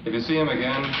 If you see him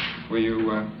again, will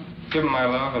you give him my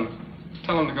love and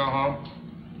tell him to go home?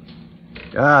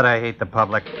 God, I hate the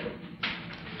public.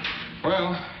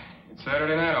 Well, it's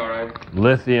Saturday night, all right.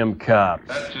 Lithium cups.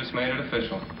 That just made it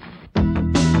official.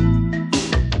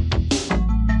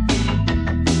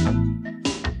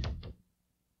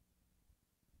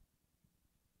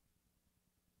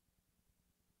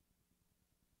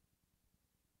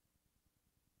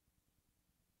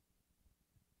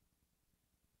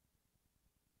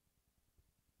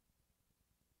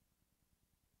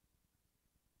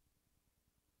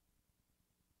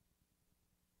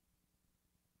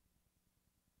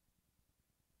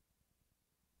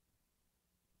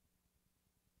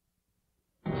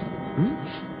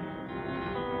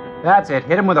 That's it.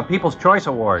 Hit him with a People's Choice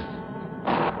Award.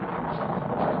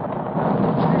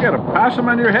 You got a possum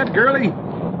on your head, girlie?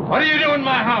 What are you doing in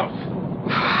my house?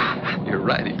 You're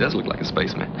right, he does look like a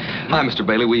spaceman. Hi, Mr.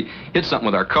 Bailey. We hit something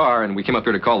with our car, and we came up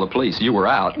here to call the police. You were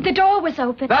out. The door was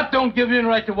open. That don't give you any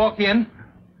right to walk in.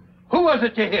 Who was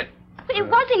it you hit? It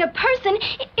wasn't a person.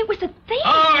 It was a thing.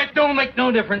 Oh, it don't make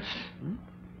no difference.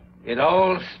 It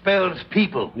all spells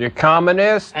people. You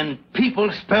communist? And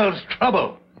people spells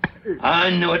trouble.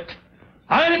 I knew it.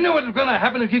 I knew it was going to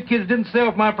happen if you kids didn't stay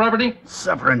off my property.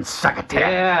 Suffering succotash.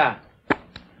 Yeah.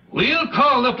 We'll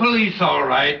call the police, all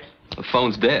right. The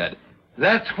phone's dead.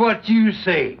 That's what you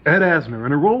say. Ed Asner,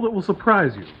 in a role that will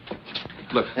surprise you.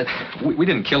 Look, we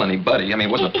didn't kill anybody. I mean,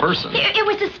 it wasn't a person. It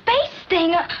was a space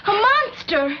thing, a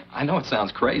monster. I know it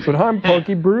sounds crazy. But I'm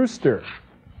Pokey Brewster.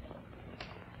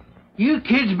 You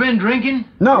kids been drinking?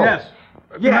 No. Yes.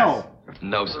 Yes.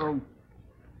 No, sir.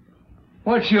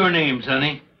 What's your name,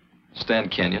 Sonny? Stan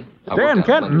Kenyon. Dan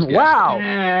Kenton, wow.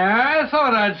 Yeah, I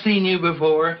thought I'd seen you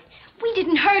before. We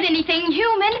didn't hurt anything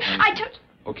human.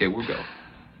 Okay, we'll go.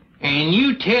 And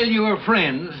you tell your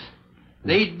friends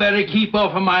they'd better keep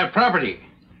off of my property.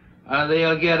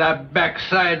 They'll get a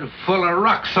backside full of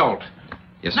rock salt.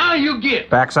 Yes, sir. Now you get.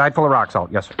 Backside full of rock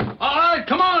salt. Yes, sir. All right,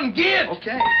 come on, get.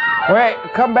 Okay. Wait,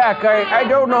 come back. I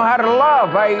don't know how to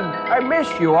love. I miss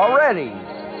you already.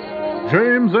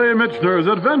 James A. Michener's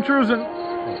Adventures in...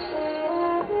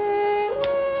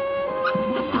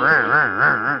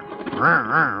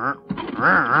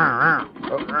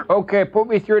 Okay, put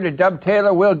me through to Dub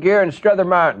Taylor, Will Gear, and Strother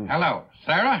Mountain. Hello,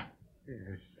 Sarah?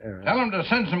 Tell them to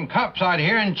send some cops out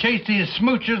here and chase these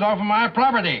smoochers off of my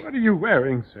property. What are you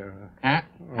wearing, Sarah? Huh?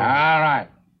 All right.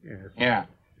 Yes. Yeah.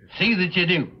 See that you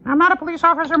do. I'm not a police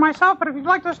officer myself, but if you'd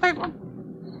like to stay...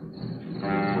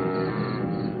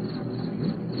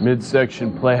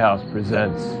 Midsection Playhouse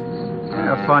presents.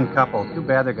 A fun couple. Too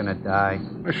bad they're gonna die.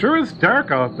 It sure is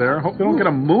dark out there. Hope they don't get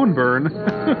a moonburn.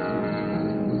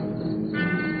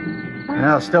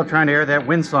 Well, still trying to air that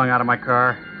wind song out of my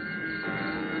car.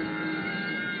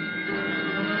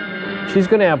 She's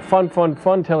gonna have fun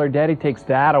till her daddy takes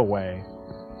that away.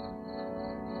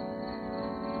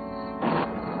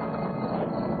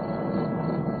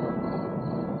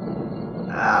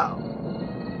 Ow.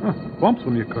 Huh, bumps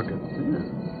when you cook it.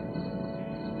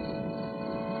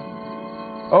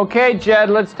 Okay, Jed,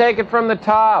 let's take it from the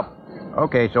top.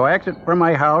 Okay, so I exit from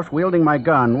my house wielding my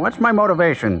gun. What's my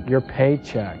motivation? Your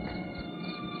paycheck.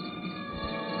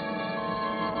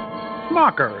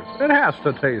 Smuckers. It has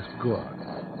to taste good.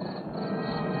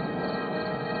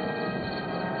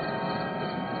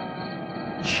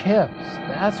 Chips.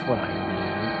 That's what I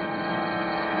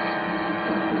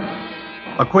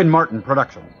need. A Quinn Martin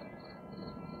production.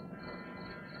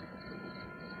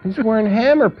 He's wearing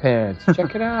hammer pants.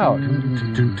 Check it out.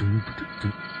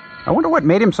 I wonder what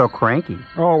made him so cranky.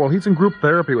 Oh, well, he's in group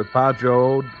therapy with Pa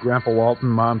Joe, Grandpa Walton,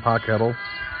 Ma and Pa Kettle.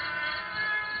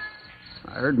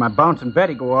 I heard my bouncing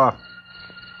Betty go off.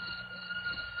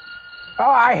 Oh,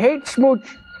 I hate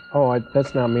smooch. Oh,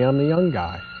 that's not me. I'm the young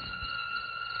guy.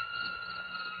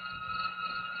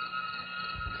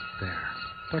 There.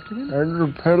 Tuck him in. And your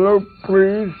pillow,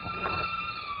 please.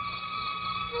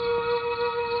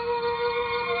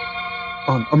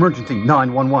 Emergency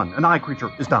 911. An eye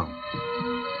creature is down.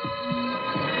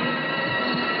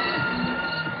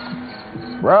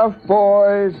 Rough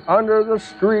boys under the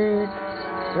street.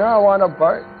 Yeah, I want a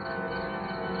bite.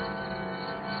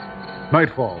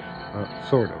 Nightfall.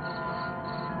 Sort of.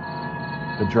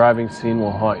 The driving scene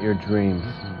will haunt your dreams.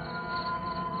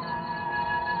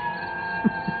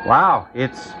 Wow,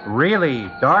 it's really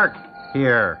dark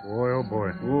here. Boy, oh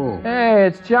boy. Ooh. Hey,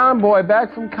 it's John Boy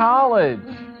back from college.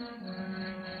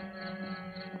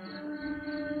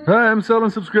 Hi, I'm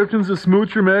selling subscriptions to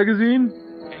Smoocher magazine.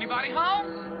 Anybody home?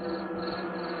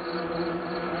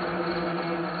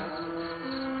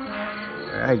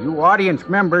 Hey, you audience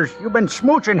members, you've been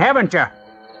smooching, haven't you?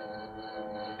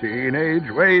 Teenage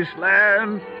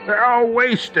wasteland. They're all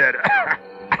wasted.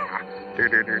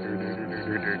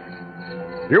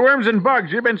 You worms and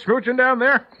bugs, you been smooching down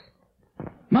there?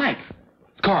 Mike.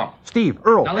 Carl. Steve,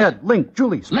 Earl, Ed, Link,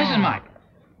 Julie. Listen, Mike.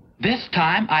 This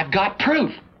time I've got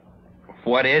proof.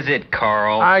 What is it,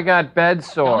 Carl? I got bed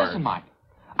sores. Now listen, Mike.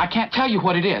 I can't tell you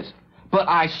what it is, but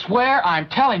I swear I'm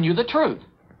telling you the truth.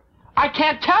 I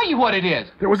can't tell you what it is.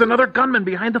 There was another gunman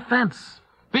behind the fence.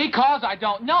 Because I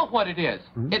don't know what it is.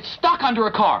 It's stuck under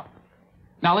a car.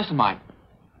 Now listen, Mike.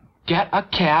 Get a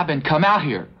cab and come out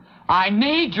here. I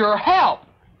need your help.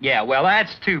 Yeah, well,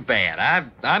 that's too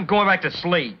bad. I'm going back to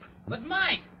sleep. But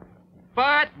Mike.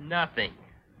 But nothing.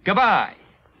 Goodbye.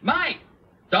 Mike.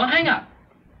 Don't hang up.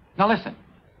 Now listen,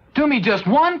 do me just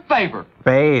one favor.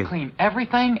 Bathe. Clean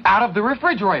everything out of the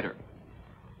refrigerator.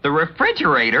 The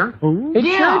refrigerator? It's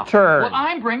yeah. your turn. What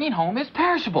I'm bringing home is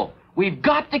perishable. We've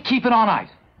got to keep it on ice.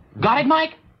 Got it,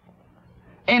 Mike?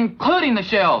 Including the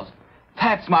shelves.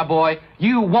 That's my boy.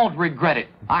 You won't regret it.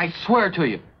 I swear to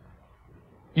you.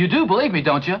 You do believe me,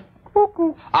 don't you?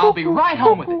 I'll be right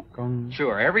home with it.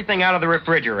 Sure, everything out of the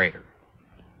refrigerator.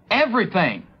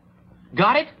 Everything.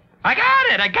 Got it? I got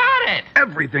it!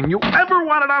 Everything you ever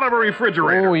wanted out of a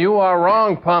refrigerator. Oh, you are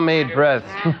wrong, pomade breath.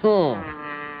 Oh,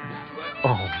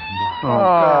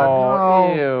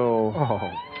 God, no. Ew.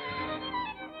 Oh.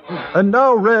 And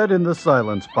now Red in the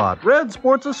silent spot. Red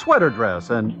sports a sweater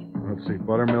dress and... Let's see,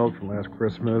 buttermilk from last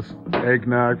Christmas,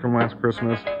 eggnog from last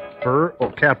Christmas,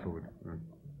 cat food.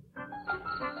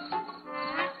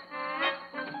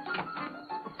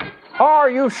 Oh,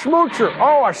 you smoocher.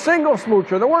 Oh, a single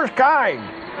smoocher, the worst kind.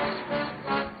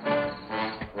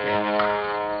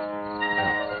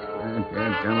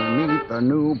 Meet the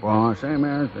new boss,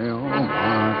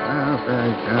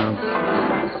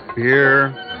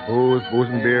 Beer, booze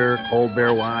and beer, cold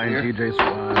beer wine, TJ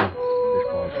Swan.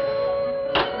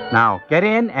 Now, get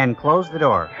in and close the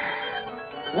door.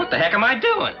 What the heck am I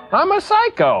doing? I'm a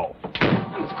psycho.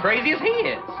 I'm as crazy as he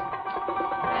is.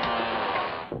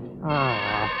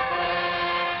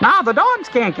 Now the dogs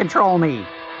can't control me.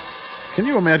 Can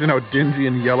you imagine how dingy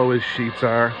and yellow his sheets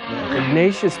are?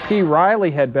 Ignatius P. Riley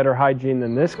had better hygiene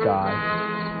than this guy.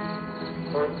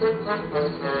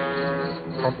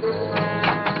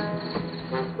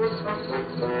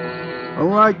 All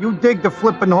right, you dig the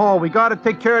flippin' hole. We gotta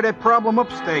take care of that problem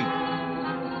upstate.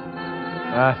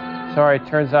 Sorry, it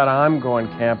turns out I'm going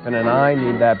camping and I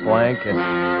need that blanket.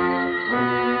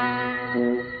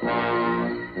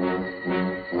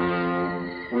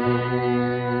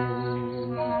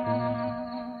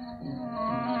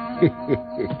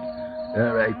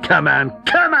 All right, come on,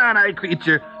 eye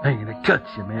creature. I'm gonna cut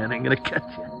you, man. I'm gonna cut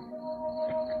you.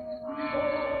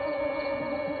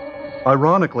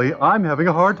 Ironically, I'm having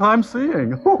a hard time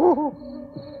seeing.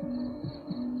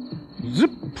 Zip.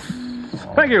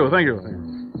 Thank you.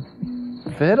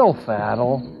 Fiddle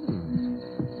faddle.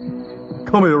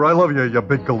 Come here, I love you, you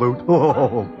big galoot.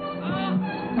 Oh,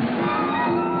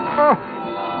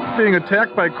 being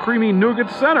attacked by creamy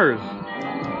nougat centers.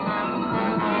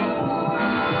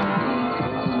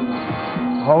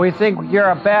 Oh, we think you're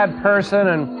a bad person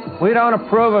and we don't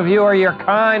approve of you or your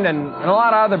kind and a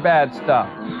lot of other bad stuff.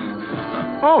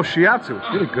 Oh, shiatsu. It's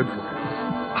really good for you.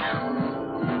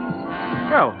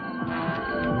 Well,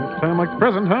 time like the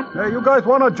present, huh? Hey, you guys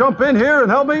want to jump in here and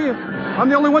help me? I'm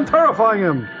the only one terrifying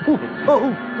him. Ooh.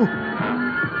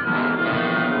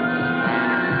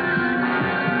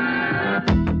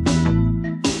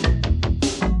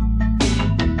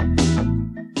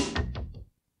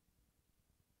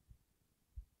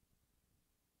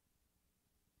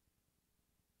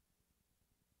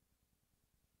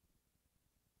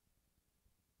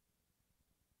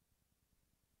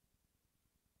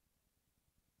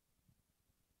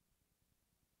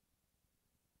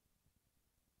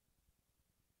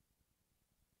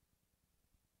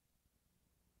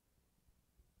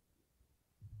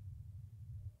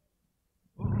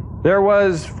 There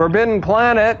was Forbidden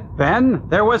Planet. Ben,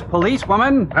 there was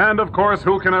Policewoman. And, of course,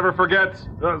 who can ever forget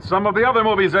some of the other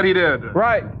movies that he did?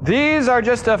 Right. These are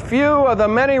just a few of the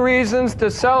many reasons to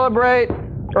celebrate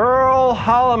Earl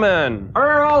Holliman.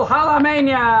 Earl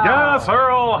Hollimania! Yes,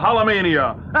 Earl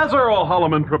Hollimania. As Earl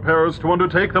Holliman prepares to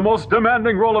undertake the most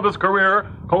demanding role of his career,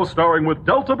 co-starring with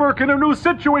Delta Burke in her new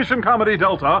situation comedy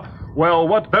Delta, well,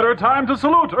 what better time to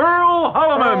salute Earl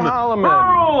Holliman?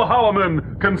 Earl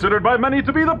Holliman, considered by many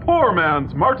to be the poor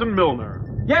man's Martin Milner.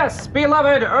 Yes,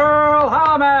 beloved Earl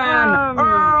Holliman!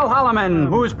 Earl Holliman,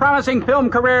 whose promising film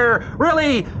career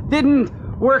really didn't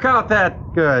work out that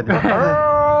good.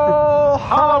 Earl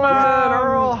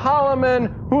Holliman,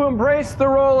 who embraced the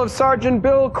role of Sergeant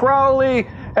Bill Crowley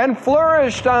and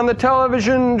flourished on the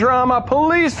television drama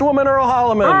Policewoman. Earl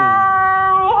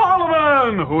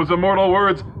Holliman, whose immortal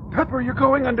words, "Pepper, you're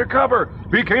going undercover,"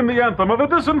 became the anthem of a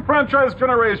disenfranchised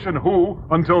generation who,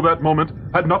 until that moment,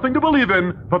 had nothing to believe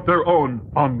in but their own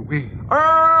ennui.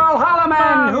 Earl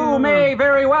Holliman, who may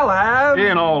very well have...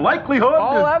 In all likelihood...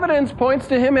 all evidence points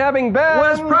to him having been...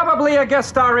 was probably a guest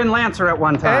star in Lancer at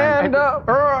one time. And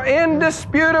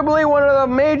indisputably one of the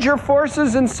major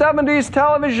forces in 70s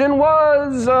television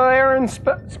was Aaron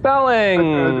Spelling.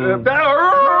 Earl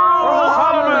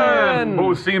Holliman,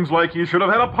 who seems like he should have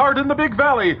had a part in the Big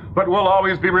Valley, but will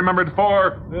always be remembered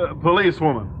for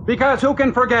Policewoman. Because who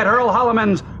can forget Earl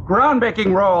Holliman's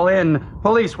groundbreaking role in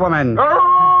Policewoman?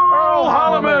 Earl Earl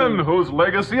Holliman, whose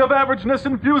legacy of averageness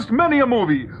infused many a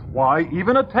movie. Why,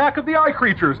 even Attack of the Eye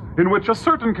Creatures, in which a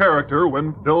certain character,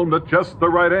 when filmed at just the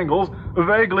right angles,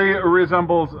 vaguely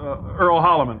resembles Earl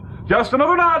Holliman. Just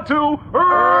another nod to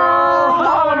Earl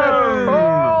Holliman!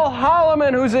 Earl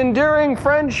Holliman, whose endearing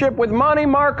friendship with Monty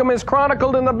Markham is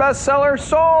chronicled in the bestseller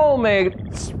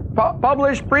Soulmates,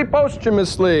 published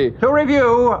pre-posthumously. To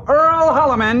review, Earl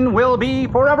Holliman will be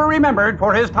forever remembered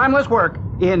for his timeless work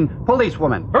in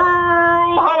Policewoman.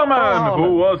 Earl Holliman,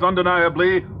 who was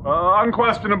undeniably,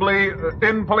 unquestionably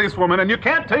in Policewoman, and you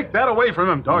can't take that away from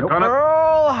him, doggone it.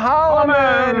 Earl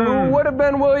Holliman, who would have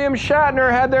been William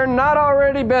Shatner had there not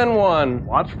already been one.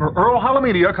 Watch for Earl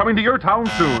Hollimania coming to your town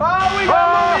soon. Oh, we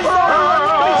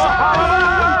got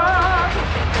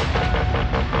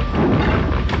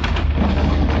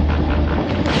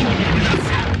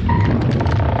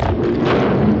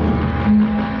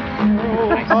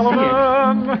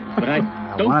Holliman! But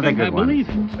I don't think I believe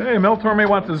it. Hey, Mel Torme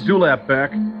wants his dewlap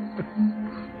back.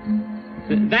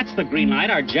 That's the green light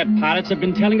our jet pilots have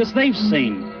been telling us they've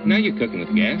seen. Now you're cooking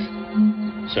with gas.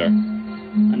 Sir,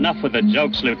 enough with the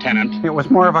jokes, Lieutenant. It was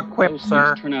more of a quip, Those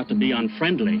sir. things turn out to be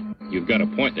unfriendly. You've got a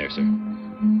point there, sir.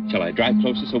 Shall I drive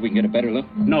closer so we can get a better look?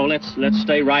 No, let's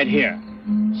stay right here.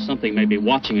 Something may be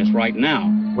watching us right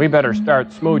now. We better start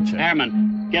smooching.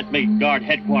 Airman, get me guard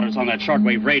headquarters on that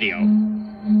shortwave radio.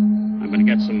 I'm going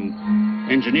to get some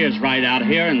engineers right out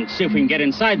here and see if we can get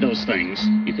inside those things.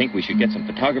 You think we should get some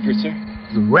photographers, sir?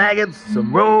 Some wagons,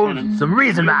 some roads, some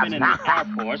reason You've maps. been in the Air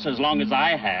Force as long as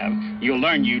I have. You'll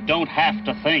learn you don't have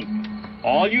to think.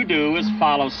 All you do is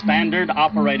follow standard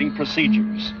operating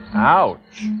procedures. Ouch.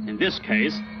 In this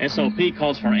case, SOP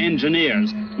calls for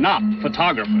engineers, not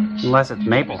photographers. Unless it's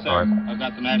Maplethorpe. I've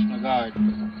got the National Guard.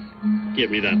 Give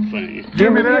me that thing.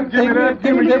 Give me that, give me that,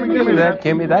 give me that,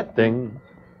 give me that thing.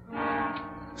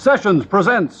 Sessions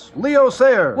presents Leo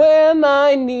Sayer, When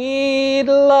I need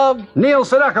love. Neil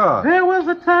Sedaka, There was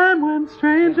a time when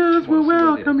strangers were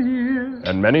welcome here.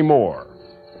 And many more.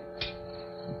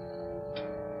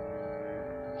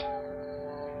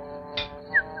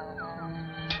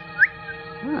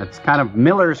 Yeah, it's kind of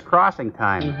Miller's Crossing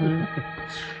time.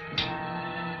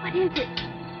 What is it?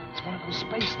 It's one of those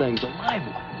space things, a live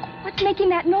one. What's making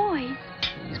that noise?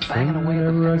 He's banging away at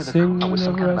the Whenever I fender of the sing, car with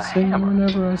some kind of a hammer.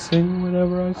 whenever I sing,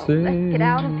 whenever I sing. Let's get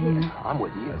out of here. I'm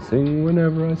with you. I sing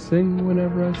whenever I sing,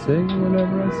 whenever I sing,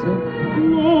 whenever I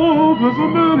sing. Love is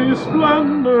a many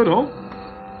splendid. Oh.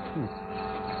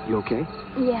 You okay?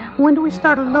 Yeah. When do we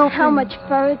start eloping? How much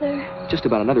further? Just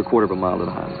about another quarter of a mile to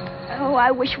the highway. Oh,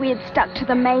 I wish we had stuck to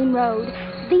the main road.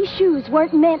 These shoes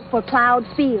weren't meant for plowed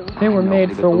fields. They were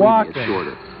made for walking. It's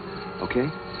shorter. Okay?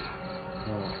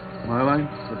 My line?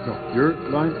 No, your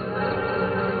line?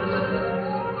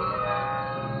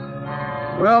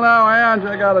 Well, now, Ange,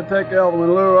 I gotta take Elvin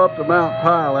and Lou up to Mount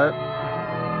Pilot.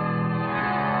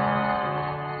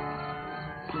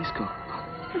 Police car.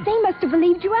 They must have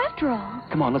believed you after all.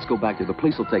 Come on, let's go back there. The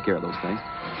police will take care of those things.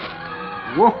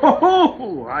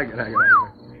 Whoa! I get it.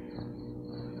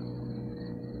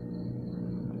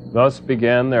 Thus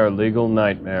began their legal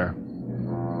nightmare.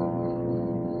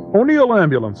 O'Neill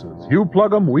ambulances. You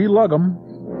plug 'em, we lug 'em.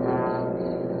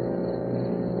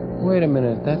 Wait a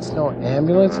minute, that's no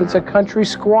ambulance, it's a country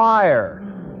squire.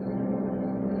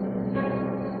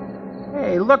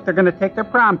 Hey, look, they're going to take their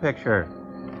prom picture.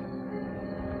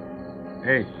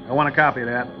 Hey, I want a copy of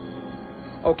that.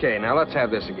 Okay, now let's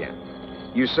have this again.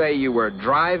 You say you were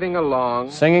driving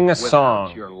along... Singing a without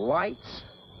song. your lights?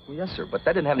 Yes, sir, but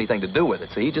that didn't have anything to do with it.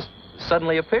 See, he just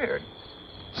suddenly appeared.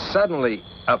 Suddenly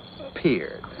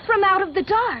appeared. From out of the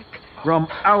dark. From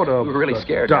out of We were really the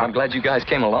scared. dark. I'm glad you guys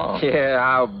came along. Yeah,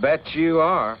 I'll bet you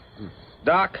are.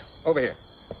 Doc, over here.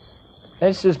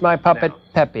 This is my puppet,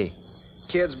 Peppy.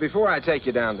 Kids, before I take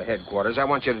you down to headquarters, I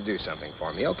want you to do something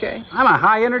for me, okay? I'm a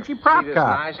high-energy prop See this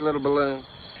cop. nice little balloon?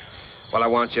 Well, I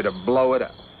want you to blow it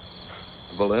up.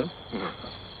 A balloon?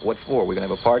 What for? We're going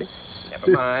to have a party?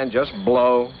 Never mind, just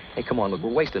blow. Hey, come on, look, we're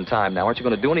wasting time now. Aren't you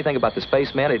going to do anything about the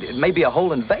spaceman? It may be a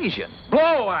whole invasion.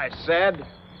 Blow, I said.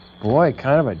 Boy,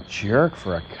 kind of a jerk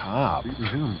for a cop.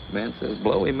 Man says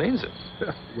blow, he means it.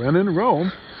 When in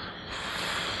Rome.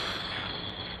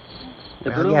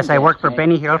 Well, yes, I worked for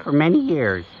Benny Hill for many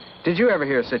years. Did you ever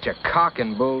hear such a cock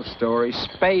and bull story?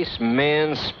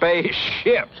 Spacemen,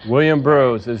 spaceships. William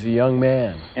Bruce is a young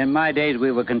man. In my days,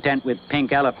 we were content with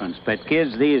pink elephants, but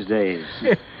kids these days...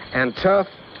 And Tough,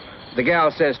 the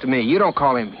gal says to me, you don't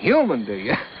call him human, do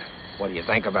you? What do you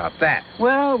think about that?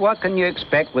 Well, what can you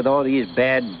expect with all these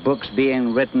bad books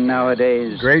being written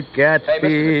nowadays? Great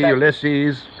Gatsby,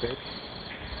 Ulysses.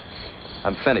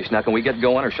 I'm finished. Now, can we get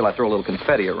going, or shall I throw a little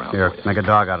confetti around? Here, make a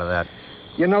dog out of that.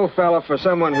 You know, fella, for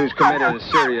someone who's committed a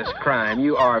serious crime,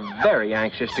 you are very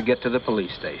anxious to get to the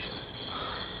police station.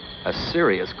 A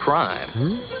serious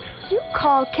crime? You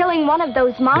call killing one of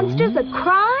those monsters a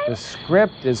crime? The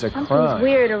script is a Something's crime.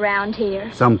 weird around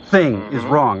here. Something is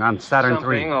wrong on Saturn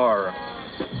Something III. or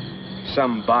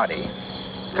somebody.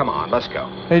 Come on, let's go.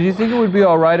 Hey, do you think it would be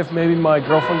all right if maybe my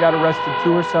girlfriend got arrested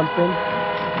too or something?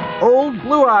 Old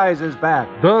Blue Eyes is back.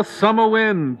 The summer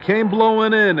wind came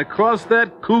blowing in across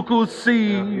that cuckoo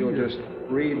sea. You'll just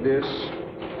read this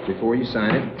before you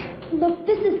sign it. Look,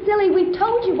 this is silly. We've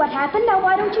told you what happened. Now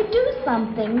why don't you do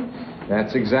something?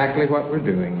 That's exactly what we're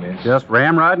doing, miss. Just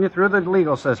ramrodding you through the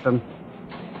legal system.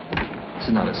 This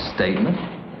is not a statement.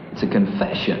 It's a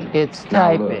confession. It's Now,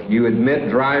 typing. look, you admit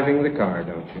driving the car,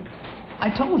 don't you? I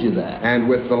told you that. And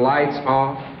with the lights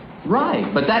off?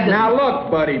 Right, but that doesn't... Now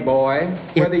look, buddy boy,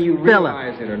 whether you Philip.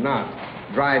 realize it or not,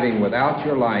 driving without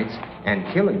your lights and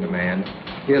killing the man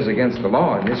is against the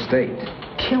law in this state.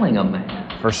 Killing a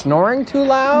man? For snoring too You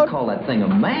loud? call that thing a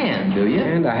man, do you?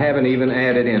 And I haven't even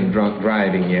added in drunk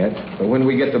driving yet. But when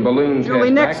we get the balloon Julie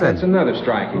test back, Nixon. that's another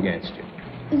strike against you.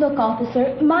 Look,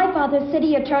 officer, my father's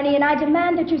city attorney, and I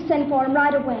demand that you send for him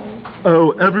right away.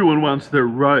 Oh, everyone wants their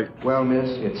right. Well, miss,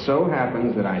 it so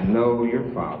happens that I know your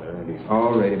father, and he's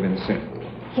already been sent for.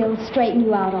 He'll straighten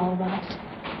you out all right.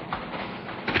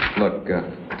 Look,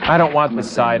 I don't want the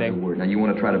siding. Now, you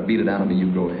want to try to beat it out of me,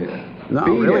 you go ahead. No,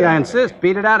 Beat really, it. I insist.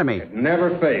 Beat it out of me. it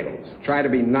never fails. Try to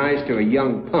be nice to a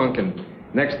young punk, and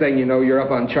next thing you know, you're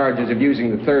up on charges of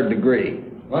using the third degree.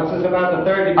 What's this about the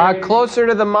third degree? Closer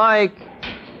to the mic.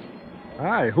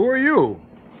 Hi, who are you?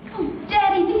 Oh,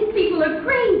 Daddy, these people are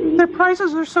crazy. Their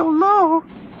prices are so low.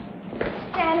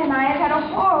 Stan and I have had a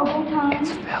horrible time.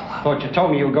 Thought you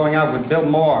told me you were going out with Bill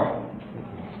Moore.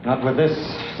 Not with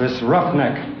this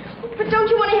roughneck. But don't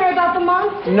you want to hear about the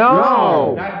monster?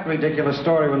 No. That ridiculous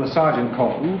story when the sergeant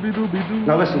called.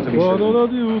 Now listen to me,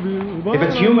 Susan. If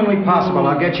it's humanly possible,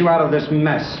 I'll get you out of this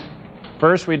mess.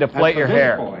 First, we deflate your As for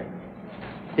hair. this boy,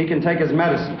 he can take his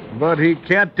medicine. But he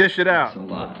can't dish it out. That's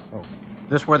a lot.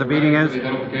 This where the beating is?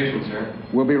 Identification, sir.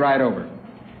 We'll be right over.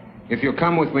 If you'll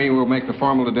come with me, we'll make the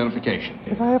formal identification.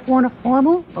 If I have worn a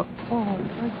formal?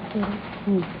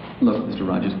 Look, Mr.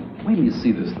 Rogers, wait till you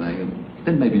see this thing, and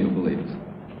then maybe you'll believe us.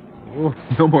 Oh,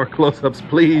 no more close-ups,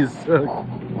 please.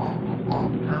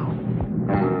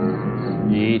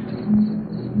 Eat.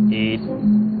 Eat.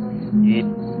 Eat.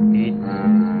 Eat.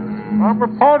 I'm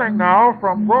reporting now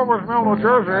from Grover's Mill, New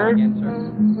Jersey.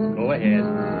 Go ahead. We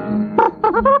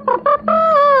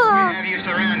have you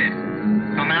surrounded.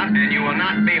 Come out and you will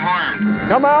not be harmed.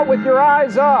 Come out with your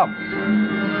eyes up.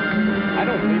 I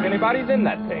don't believe anybody's in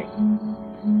that thing.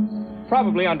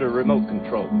 Probably under remote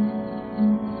control.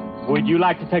 Would you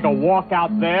like to take a walk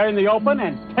out there in the open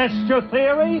and test your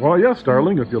theory? Well, yes,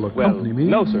 darling, if you'll accompany me.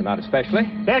 No, sir, not especially.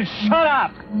 Then shut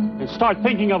up and start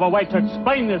thinking of a way to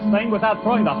explain this thing without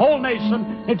throwing the whole nation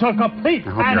into a complete I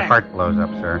hope your panic. heart blows up,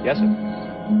 sir. Yes,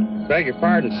 sir. Beg your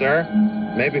pardon, sir.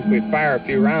 Maybe if we fire a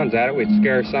few rounds at it, we'd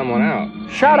scare someone out.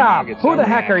 Shut up! Who the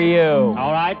heck are you?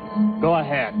 All right, go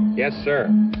ahead. Yes, sir.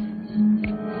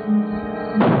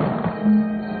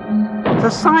 It's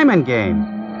a Simon game.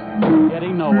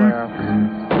 Getting nowhere.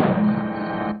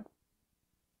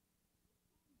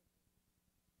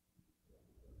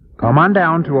 Come on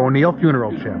down to O'Neill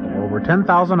Funeral Chapel. Over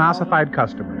 10,000 ossified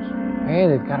customers. Hey,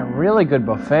 they've got a really good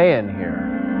buffet in here.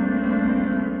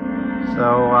 So,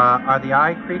 are the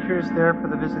eye creatures there for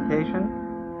the visitation?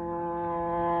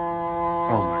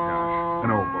 Oh, my gosh.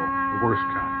 An oboe. The worst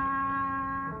kind.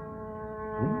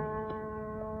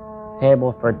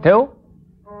 Table for two?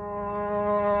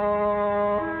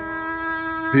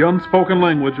 The unspoken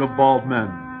language of bald men.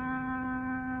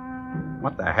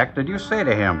 What the heck did you say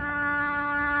to him?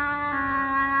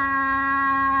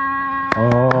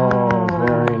 Oh,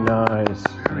 very nice.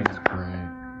 That's great.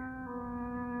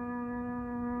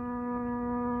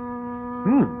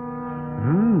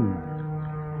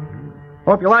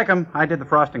 Hope you like them. I did the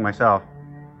frosting myself.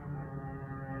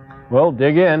 Well,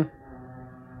 dig in.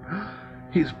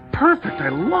 He's perfect. I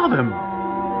love him.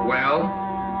 Well?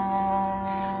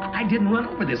 I didn't run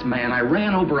over this man. I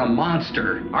ran over a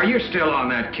monster. Are you still on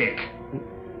that kick?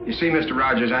 You see, Mr.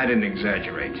 Rogers, I didn't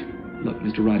exaggerate. Look,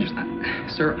 Mr. Rogers,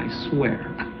 sir, I swear,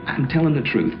 I'm telling the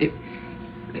truth. It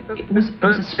was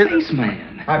a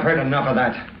spaceman. I've heard enough of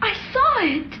that. I saw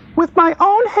it. With my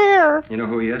own hair. You know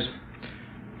who he is?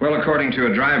 Well, according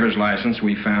to a driver's license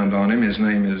we found on him, his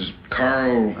name is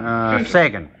Carl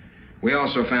Sagan. We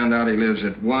also found out he lives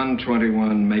at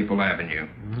 121 Maple Avenue.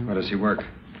 Where does he work?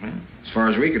 As far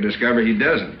as we could discover, he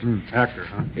doesn't. Actor,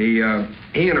 huh? He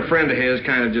and a friend of his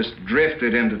kind of just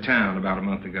drifted into town about a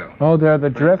month ago. Oh, they're the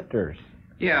drifters.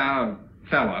 Yeah, a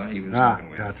fella he was working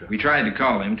with. Gotcha. We tried to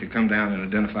call him to come down and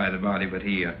identify the body, but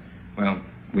he,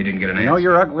 we didn't get an answer. You know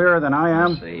you're uglier than I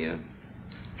am. Let's see,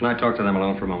 can I talk to them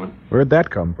alone for a moment? Where'd that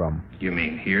come from? You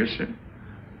mean here, sir?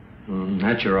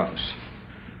 At your office.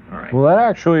 All right. Well, that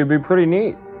actually would be pretty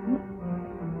neat.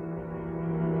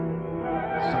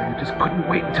 So you just couldn't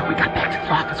wait until we got back to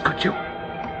the office, could you?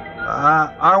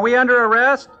 Are we under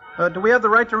arrest? Do we have the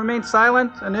right to remain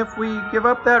silent? And if we give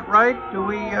up that right, do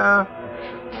we,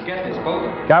 Get this, both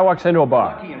of you. Guy walks into a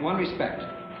bar. Lucky in one respect.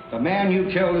 The man you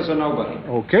killed is a nobody.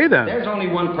 Okay, then. There's only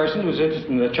one person who's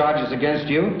interested in the charges against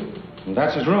you, and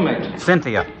that's his roommate.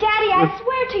 Cynthia. Daddy, I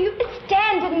swear to you,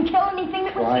 Stan didn't kill anything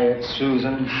that was... Quiet,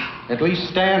 Susan. At least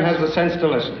Stan has the sense to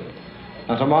listen.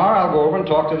 Now, tomorrow I'll go over and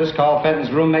talk to this Carl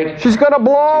Fenton's roommate. She's gonna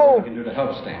blow! See what we can do to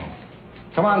help Stan.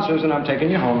 Come on, Susan, I'm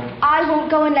taking you home. I won't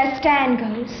go unless Stan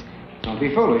goes. Don't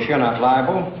be foolish, you're not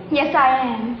liable. Yes, I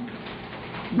am.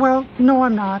 Well, no,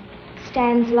 I'm not.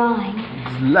 Stan's lying.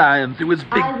 He's lying through his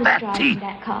big I was fat driving teeth.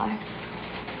 that car.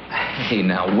 Hey,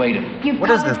 now, wait a minute. What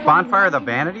is this, Bonfire of the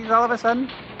Vanities all of a sudden?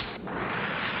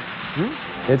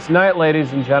 It's night,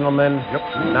 ladies and gentlemen. Yep.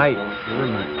 Night.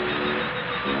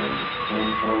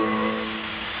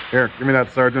 Here, give me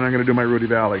that, Sergeant. I'm going to do my Rudy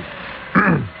Valley.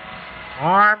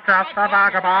 I'm just a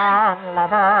vagabond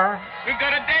lover. We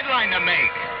got a deadline to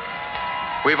make.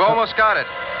 We've almost got it.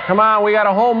 Come on, we got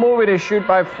a whole movie to shoot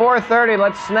by 4:30.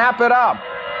 Let's snap it up.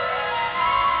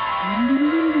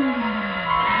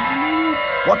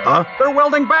 What the? They're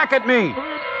welding back at me!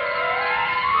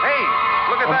 Hey,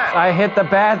 look at that. I hit the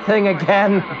bad thing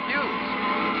again.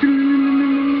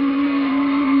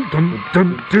 Dun,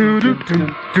 dun, doo, doo,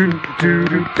 dun, doo, doo,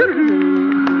 doo,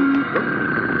 doo.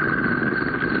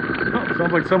 Oh,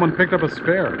 sounds like someone picked up a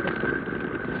spare.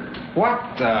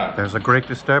 What the? There's a great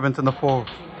disturbance in the force.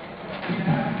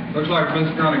 Looks like there's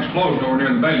been an explosion over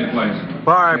near the Bailey place.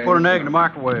 Fire, put an egg in the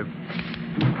microwave.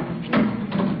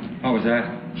 What was that?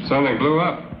 Something blew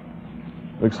up.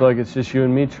 Looks like it's just you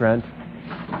and me, Trent.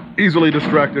 Easily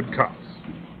distracted cops.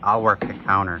 I'll work the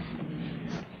counter.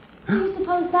 Who do you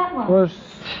suppose that was? Well,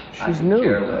 she's new.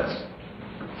 Careless.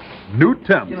 New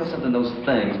temp. You know something, those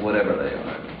things, whatever they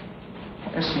are,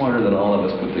 they're smarter than all of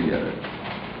us put together.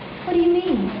 What do you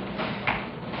mean?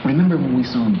 Remember when we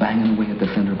saw him banging away at the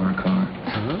fender of our car?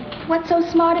 What's so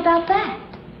smart about that?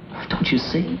 Don't you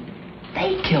see?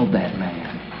 They killed that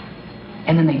man.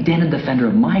 And then they dented the fender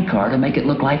of my car to make it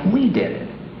look like we did it.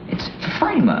 It's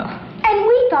frame-up. And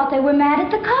we thought they were mad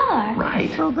at the car.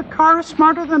 Right. So the car is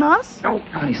smarter than us? No,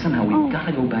 honey, somehow we've got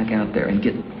to go back out there and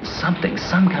get something,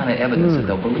 some kind of evidence that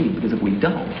they'll believe, because if we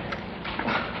don't,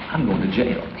 I'm going to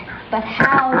jail. But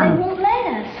how? They won't let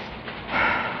us.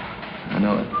 I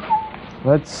know it.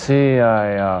 Let's see,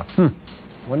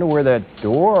 wonder where that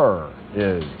door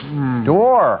is.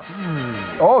 Door!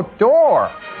 Oh,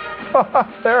 door!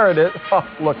 There it is. Oh,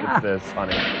 look at this,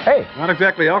 honey. Hey! Not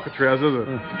exactly Alcatraz, is it?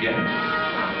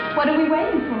 What are we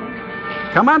waiting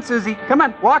for? Come on, Susie. Come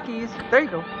on, walkies. There you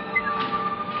go.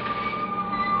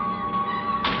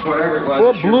 Whatever it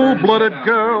was. For blue-blooded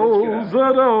girls.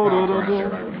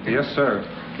 Yes, sir.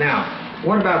 Now,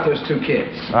 what about those two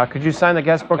kids? Could you sign the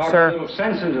guest book, Talk a sir? little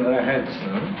sense into their heads.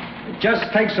 It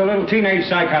just takes a little teenage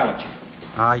psychology.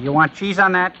 You want cheese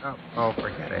on that? Oh,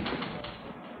 forget it.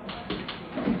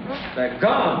 They're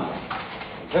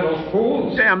gone. Little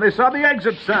fools. Damn, they saw the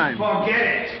exit sign. Forget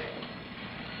it.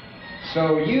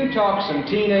 So you talked some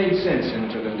teenage sense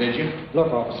into them, did you?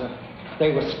 Look, officer,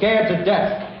 they were scared to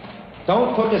death.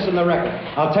 Don't put this in the record.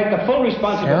 I'll take the full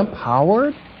responsibility. Camp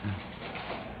Howard?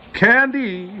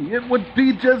 Candy, it would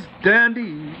be just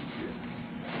dandy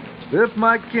if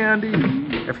my candy.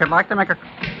 If you'd like to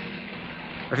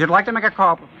make a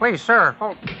call, please, sir.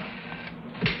 Hold.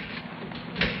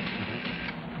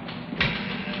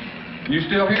 You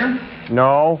still here?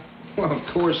 No. Well, of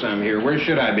course I'm here. Where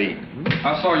should I be?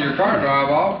 I saw your car drive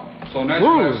off, so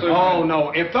naturally I assumed... Oh,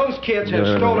 no. If those kids have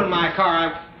stolen my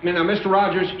car, now, Mr.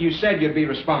 Rogers, you said you'd be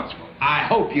responsible. I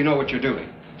hope you know what you're doing.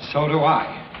 So do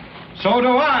I. So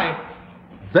do I.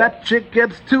 That chick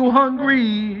gets too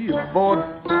hungry for...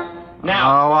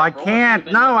 Now. Oh, I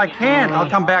can't. No, I can't. I'll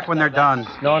come back when they're done.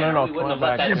 No. We wouldn't have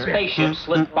let that spaceship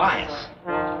slip by us.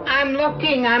 I'm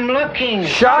looking.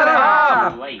 Shut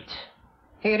up! Late.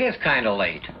 It is kind of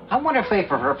late. I wonder if they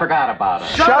forgot about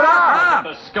us. Shut up!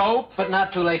 The scope, But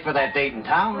not too late for that date in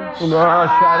town. No,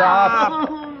 shut up!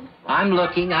 I'm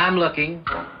looking.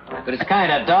 But it's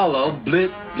kind of dull, though.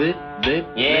 Blip, blip, blip.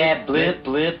 yeah, blip,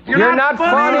 blip. You're not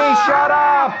funny. Shut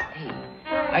up!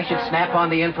 I should snap on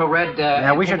the infrared.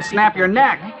 Yeah, we should snap your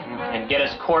neck. And get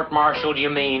us court-martialed, you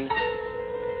mean?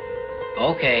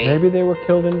 Okay. Maybe they were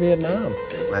killed in Vietnam.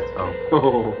 Let's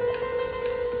hope.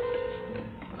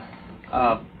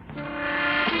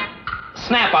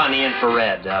 Snap on the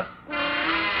infrared.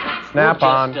 Snap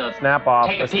on, snap off,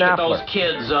 Take a a peek at those snapper.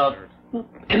 kids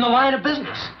in the line of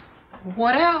business.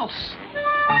 What else?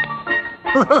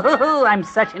 I'm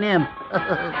such an imp.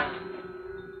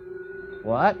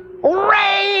 What?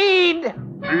 Raid!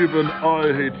 Even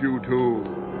I hate you too.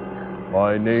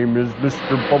 My name is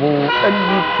Mr. Bubble, and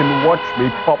you can watch me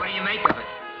pop. What do you make of it?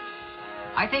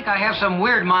 I think I have some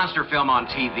weird monster film on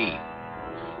TV.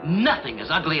 Nothing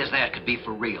as ugly as that could be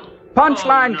for real.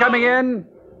 Punchline coming in.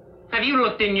 Have you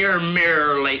looked in your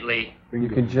mirror lately? You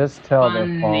can just tell they're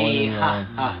falling in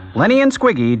line. Lenny and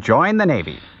Squiggy join the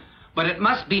Navy. But it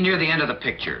must be near the end of the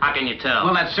picture. How can you tell?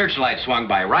 Well, that searchlight swung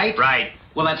by, right? Right.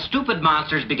 Well, that stupid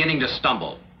monster's beginning to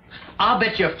stumble. I'll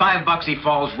bet you $5 he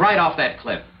falls right off that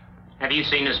cliff. Have you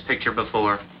seen this picture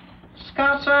before?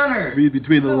 Scout's honor. Read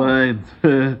between the lines.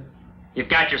 You've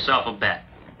got yourself a bet.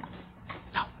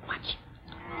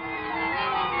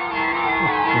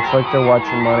 Looks like they're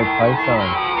watching Monty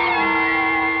Python.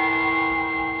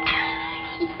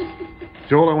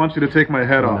 Joel, I want you to take my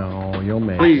head off. No, you'll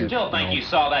make Please. I still think you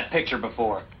saw that picture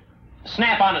before.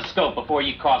 Snap on a scope before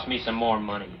you cost me some more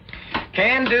money.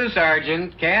 Can do,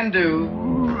 Sergeant. Can do.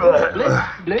 Blip,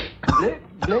 blip, blip,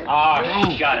 blip.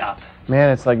 Oh, shut up. Man,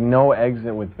 it's like no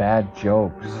exit with bad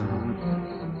jokes.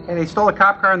 Hey, they stole a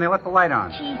cop car and they left the light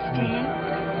on. Geez,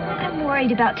 Dad, I'm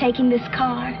worried about taking this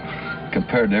car.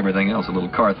 Compared to everything else, a little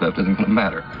car theft isn't going to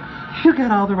matter. You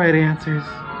got all the right answers.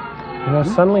 You know,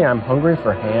 suddenly I'm hungry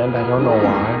for hand. I don't know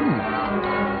why.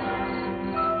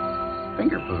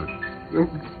 Finger food.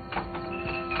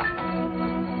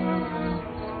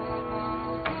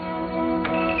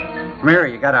 Come here,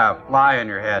 you got a fly on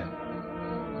your head.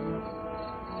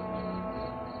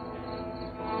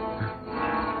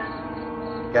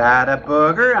 Got a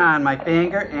booger on my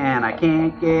finger and I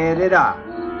can't get it off.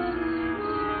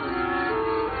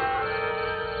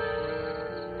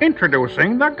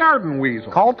 Introducing the garden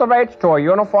weasel. Cultivates to a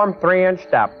uniform 3-inch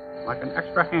step. Like an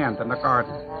extra hand in the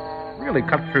garden. Really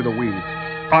cuts through the weeds.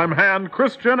 I'm Hand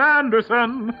Christian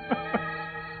Anderson.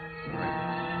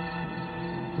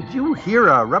 Did you hear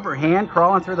a rubber hand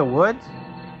crawling through the woods?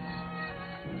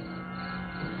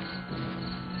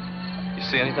 You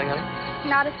see anything, honey?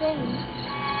 Not a thing.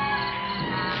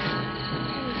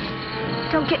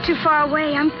 Don't get too far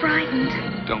away. I'm frightened.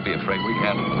 Don't be afraid. We can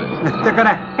handle this. They're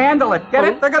gonna handle it. Get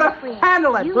it? They're gonna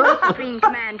handle it. You are the Supreme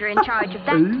Commander in charge of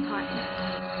that department.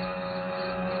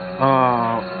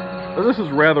 This is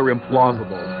rather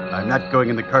implausible. I'm not going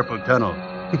in the carpal tunnel.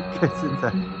 It's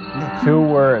a... 2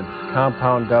 words.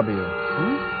 Compound W.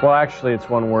 Well, actually, it's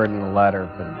 1 word in the letter,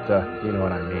 but you know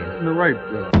what I mean. You're right.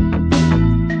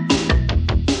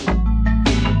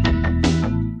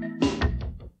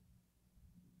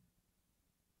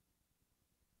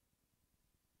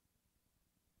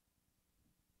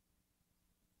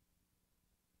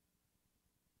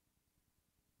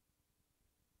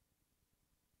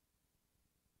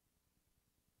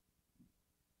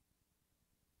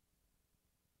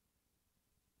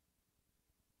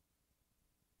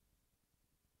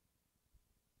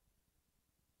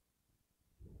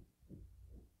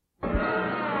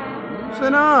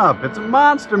 Listen up. It's a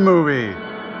monster movie.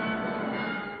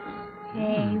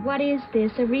 Hey, what is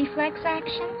this? A reflex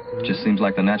action? Just seems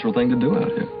like the natural thing to do out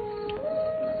here.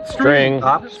 String.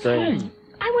 String.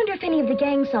 I wonder if any of the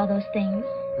gang saw those things.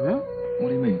 Huh? What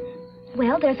do you mean?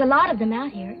 Well, there's a lot of them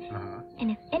out here.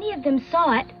 And if any of them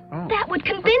saw it, that would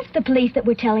convince the police that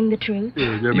we're telling the truth.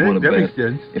 You want to bet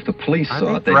if the police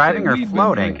saw it, they'd driving say or we'd been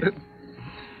floating? drinking.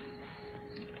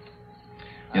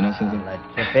 You know, Susan,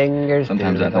 Your fingers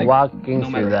sometimes do I the think walking no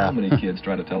matter through how the... many kids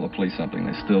try to tell the police something,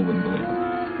 they still wouldn't believe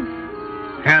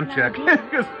it. Hand check.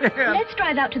 Let's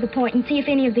drive out to the point and see if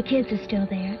any of the kids are still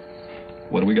there.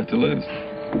 What do we got to lose?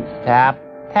 Tap,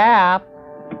 tap.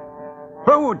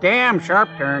 Oh, damn, sharp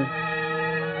turn.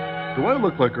 Do I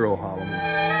look like Earl Holliman?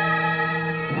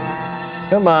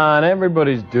 Come on,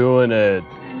 everybody's doing it.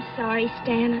 I'm sorry,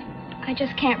 Stan. I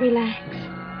just can't relax.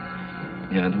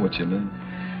 Yeah, I know what you mean.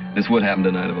 This would happen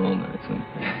tonight of all nights, huh?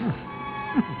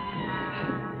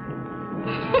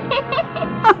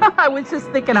 I was just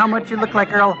thinking how much you look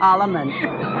like Earl Holliman.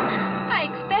 I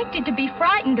expected to be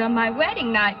frightened on my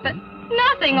wedding night, but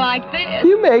nothing like this.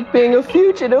 You make being a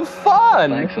fugitive fun.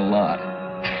 Thanks a lot.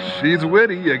 She's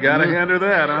witty. You gotta hand her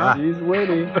that, huh? She's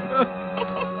witty.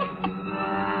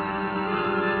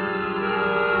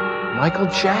 Michael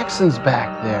Jackson's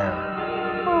back there.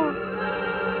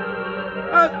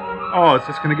 Oh, it's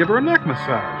just gonna give her a neck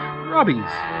massage.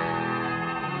 Rubbies.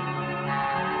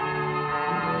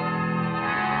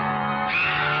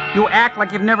 You act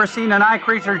like you've never seen an eye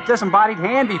creature's disembodied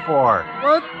hand before.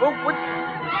 What? Oh, what?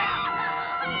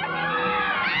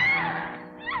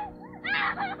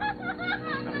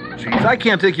 Jeez, I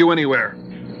can't take you anywhere.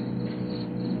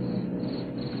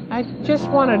 I just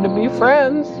wanted to be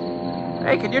friends.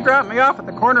 Hey, could you drop me off at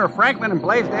the corner of Franklin and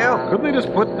Blaisdell? Couldn't they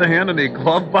just put the hand in a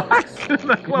glove box? Do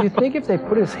you think if they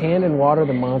put his hand in water,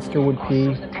 the monster would pee?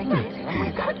 Oh,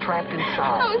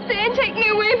 Stan, take me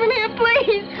away from here,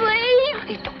 please, please.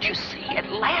 Honey, don't you see? At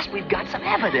last we've got some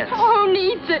evidence. Oh, who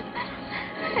needs it?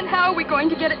 And how are we going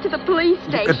to get it to the police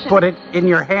station? You could put it in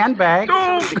your handbag.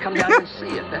 Somebody to come down and see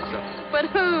it, that's all. But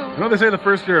who? You know, they say the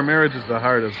first year of marriage is the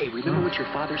hardest. Hey, remember what your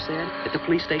father said? At the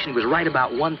police station, he was right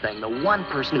about one thing. The one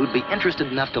person who'd be interested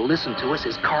enough to listen to us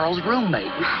is Carl's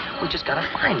roommate. We just gotta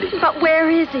find him. But where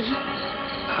is he?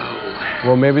 Oh.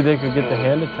 Well, maybe they could get the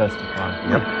hand to testify.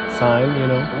 Yep. Signed, you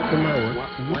know. It might work.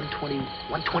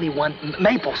 121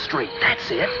 Maple Street. That's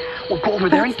it. We'll go over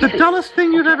there and get it. The dullest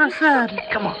thing you've ever said.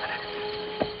 Come on.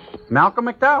 Malcolm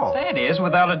McDowell. That is,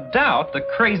 without a doubt, the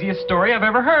craziest story I've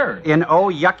ever heard. In Oh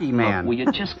Yucky Man. Will you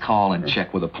just call and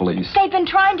check with the police? They've been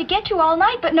trying to get you all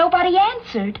night, but nobody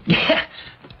answered.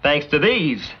 Thanks to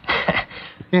these.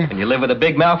 When you live with a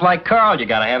big mouth like Carl, you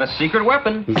gotta have a secret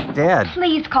weapon. He's dead.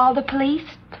 Please call the police,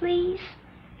 please.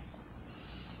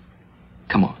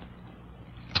 Come on.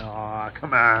 Aw,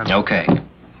 come on. Okay,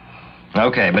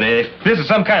 but if this is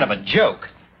some kind of a joke...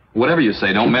 Whatever you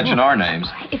say, don't mention our names.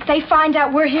 If they find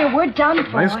out we're here, we're done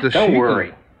for. Nice to Don't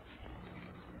worry.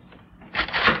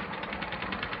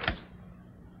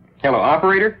 Hello,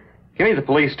 operator. Give me the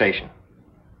police station.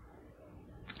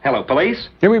 Hello, police?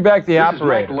 Give me back the This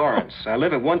operator. is Mike Lawrence. I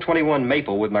live at 121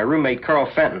 Maple with my roommate,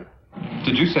 Carl Fenton.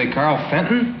 Did you say Carl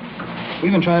Fenton?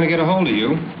 We've been trying to get a hold of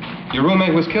you. Your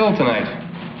roommate was killed tonight.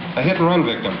 A hit-and-run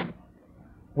victim.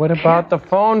 What about the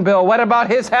phone bill? What about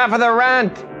his half of the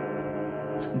rent?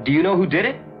 Do you know who did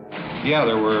it? Yeah,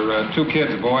 there were two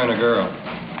kids, a boy and a girl.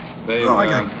 They've I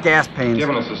got gas pains.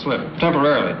 given us a slip,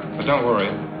 temporarily. But don't worry,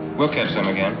 we'll catch them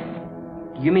again.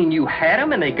 You mean you had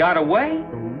them and they got away?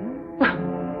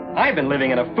 I've been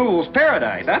living in a fool's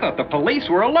paradise. I thought the police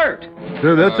were alert.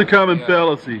 Yeah, that's a common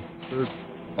fallacy.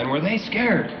 And were they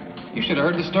scared? You should have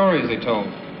heard the stories they told.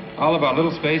 All about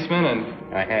little spacemen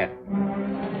and... I had.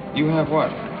 You have what?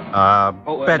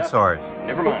 Bed sores.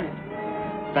 Never mind.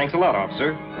 Thanks a lot,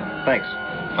 officer. Thanks.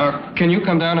 Can you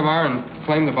come down tomorrow and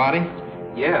claim the body?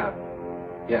 Yeah,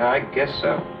 I guess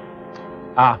so.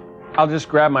 I'll just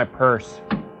grab my purse.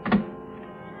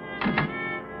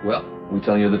 Well, we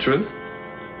tell you the truth?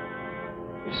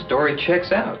 Your story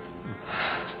checks out.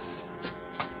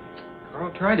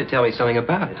 Carl tried to tell me something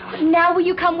about it. Now will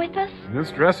you come with us? In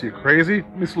this dress, you crazy?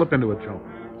 Let me slip into it, Joe.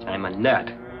 I'm a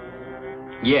nut.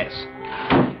 Yes.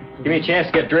 Give me a chance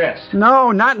to get dressed.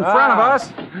 No, not in front of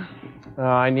us.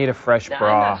 I need a fresh Now,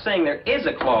 bra. I'm not saying there is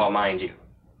a claw, mind you.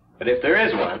 But if there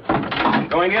is one, I'm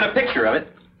going to get a picture of it.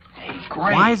 Hey,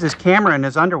 great. Why is his camera in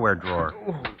his underwear drawer?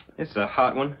 It's a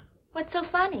hot one. What's so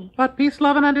funny? But peace,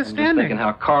 love, and I'm just understanding. thinking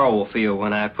how Carl will feel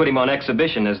when I put him on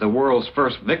exhibition as the world's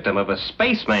first victim of a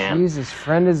spaceman. Jeez, his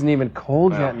friend isn't even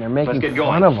cold yet, and they're making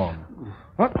fun of him.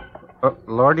 What?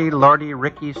 Lordy,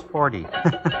 Ricky's 40.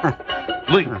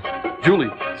 Lee,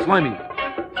 Julie, Slimy.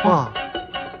 Oh.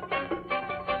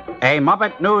 A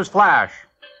Muppet News Flash.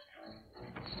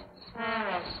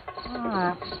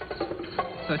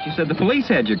 Thought you said the police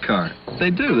had your car. They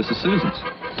do. This is Susan's.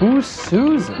 Who's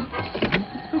Susan?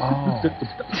 Oh.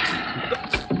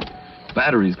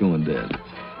 Battery's going dead.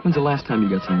 When's the last time you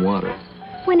got some water?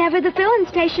 Whenever the filling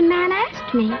station man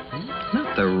asked me.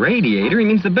 Not the radiator, he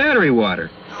means the battery water.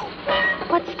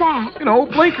 What's that? You know,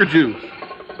 blinker juice.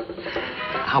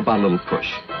 How about a little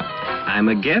push? I'm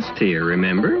a guest here,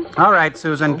 remember? All right,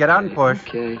 Susan, get out and push.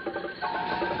 Okay.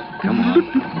 Come on.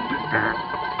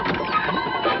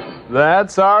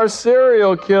 That's our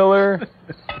serial killer.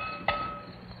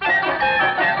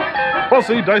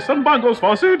 Fussy dice and bongos,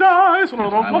 fussy dice.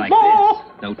 I like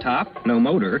this. No top, no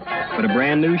motor, but a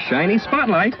brand new shiny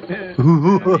spotlight.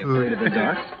 Afraid of the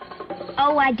dark?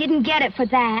 Oh, I didn't get it for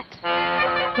that.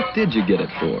 What did you get it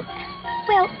for?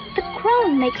 Well, the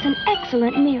crone makes an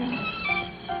excellent mirror.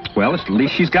 Well, at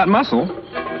least she's got muscle.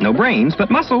 No brains, but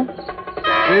muscle.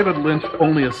 David Lynch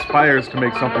only aspires to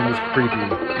make something this creepy.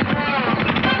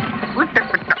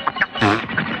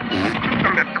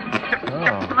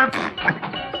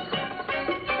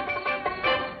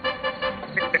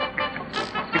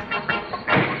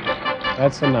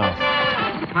 That's enough.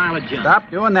 Pile of junk. Stop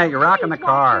doing that. You're rocking the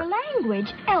car.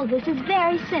 language. Elvis is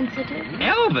very sensitive.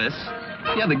 Elvis?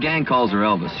 Yeah, the gang calls her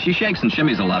Elvis. She shakes and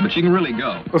shimmies a lot, but she can really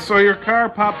go. So your car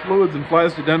pops fluids and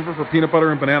flies to Denver for peanut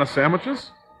butter and banana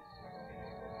sandwiches?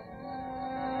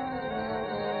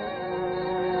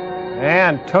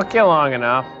 Man, took you long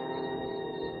enough.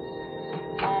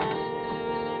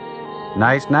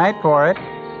 Nice night for it.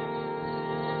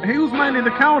 Hey, who's minding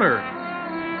the counter?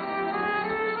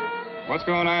 What's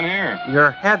going on here?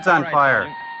 Your head's on fire.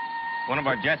 One of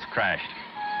our jets crashed.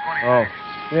 Oh,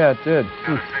 yeah, it did.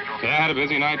 Yeah, I had a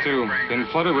busy night, too. Been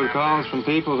flooded with calls from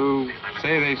people who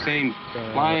say they've seen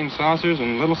flying saucers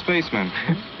and little spacemen.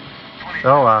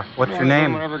 So, what's your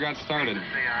name? Whatever got started.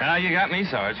 Now you got me,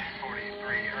 Sarge.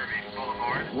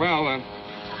 Well,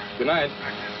 good night.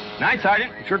 Night,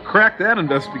 Sergeant. He sure cracked that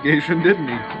investigation, didn't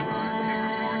he?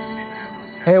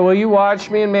 Hey, will you watch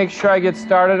me and make sure I get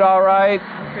started all right?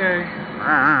 Okay.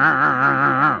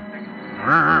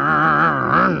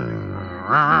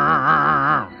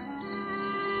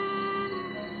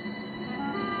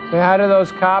 Say hi to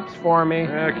those cops for me.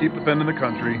 Yeah, keep the pen in the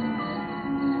country.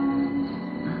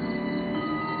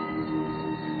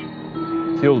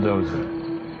 Killdozer.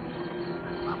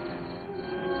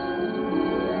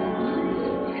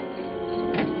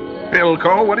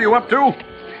 Bilko, what are you up to?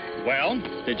 Well,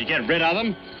 did you get rid of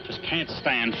them? Just can't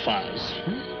stand fuzz.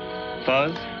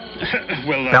 Fuzz?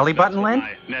 Well, belly button lint?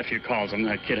 My nephew calls him.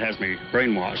 That kid has me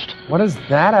brainwashed. What does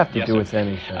that have to Yes, do sir. with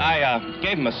anything? I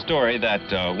gave him a story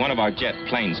that one of our jet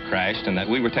planes crashed and that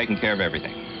we were taking care of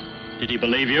everything. Did he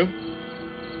believe you?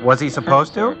 Was he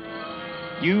supposed to?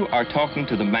 You are talking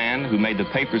to the man who made the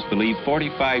papers believe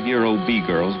 45-year-old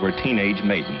B-girls were teenage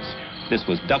maidens. This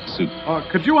was duck soup.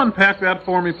 Could you unpack that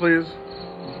for me, please?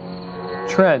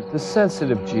 Trent, the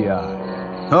sensitive GI.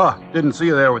 Oh, didn't see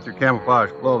you there with your camouflage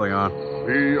clothing on.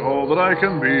 Be all that I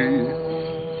can be.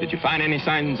 Did you find any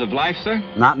signs of life, sir?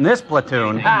 Not in this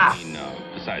platoon. Ha! No,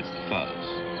 besides the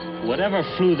fuzz. Whatever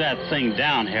flew that thing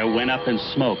down here went up in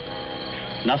smoke.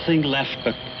 Nothing left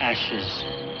but ashes.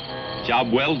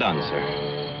 Job well done, sir.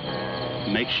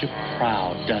 Makes you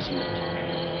proud, doesn't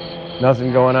it?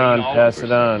 Nothing going on. Pass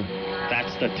it on.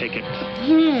 That's the ticket.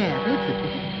 Yeah, that's a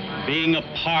ticket. Being a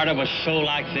part of a show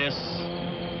like this,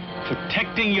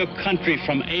 protecting your country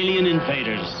from alien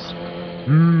invaders.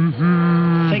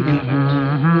 Think of it.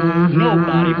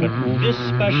 Nobody but this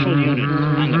special unit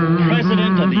and the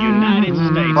President of the United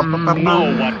States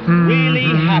know what really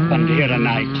happened here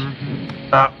tonight.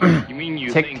 You mean you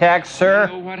Tic Tac, sir?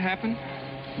 know what happened?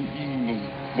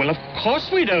 Well, of course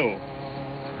we do.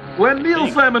 When Neil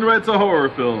Simon writes a horror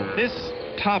film. This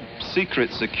top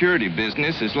secret security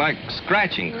business is like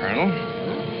scratching, Colonel.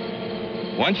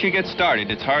 Once you get started,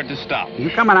 it's hard to stop. You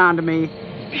coming on to me?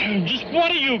 Just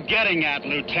what are you getting at,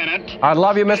 Lieutenant? I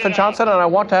love you, Mr. Johnson, and I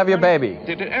want to have your baby.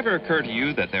 Did it ever occur to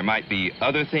you that there might be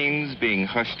other things being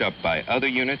hushed up by other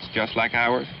units just like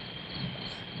ours?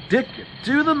 Dick it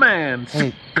to the man.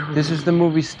 Hey, this is the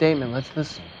movie statement. Let's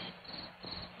listen.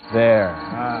 There.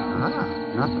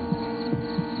 Nothing.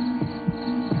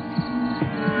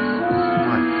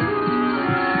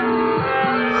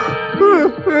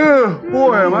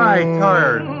 Boy, am I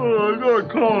tired. I got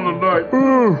calling tonight.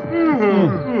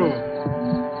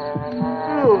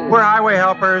 We're highway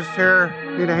helpers here.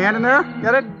 Need a hand in there?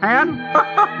 Get it? Hand?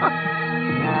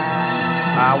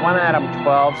 One Adam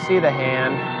 12. See the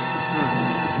hand.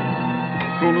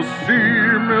 Gonna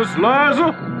see Miss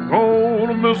Liza go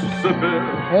to Mississippi.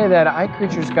 Hey, that eye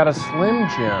creature's got a Slim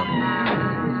Jim.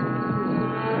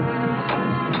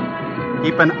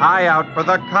 Keep an eye out for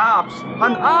the cops.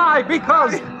 An eye,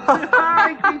 because...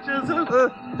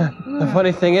 The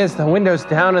funny thing is, the window's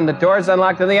down and the door's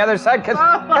unlocked on the other side because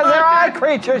they're eye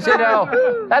creatures, you know.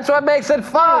 That's what makes it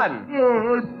fun.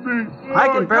 I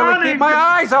can barely keep my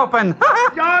eyes open.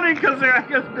 Yawning because they're, I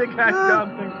guess, big hack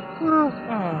jumping.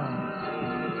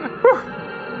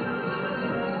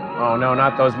 Oh, no,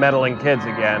 not those meddling kids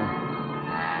again.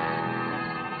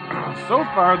 So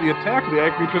far, the attack of the eye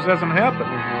creatures hasn't happened.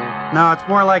 No, it's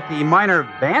more like the minor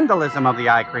vandalism of the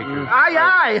eye creatures. Aye,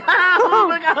 aye!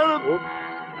 Look out!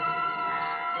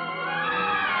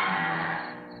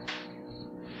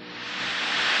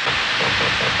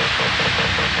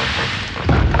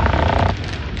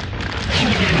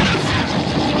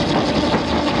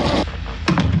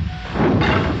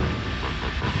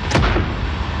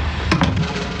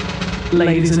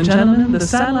 Ladies and gentlemen, the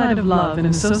Satellite of Love, in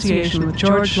association with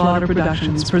George Slaughter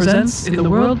Productions, presents in the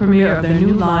world premiere of their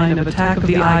new line of Attack of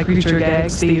the Eye Creature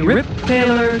gags, the Rip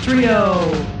Taylor Trio.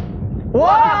 Whoa!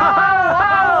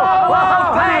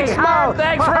 Whoa, thanks, Murph.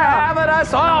 Thanks for having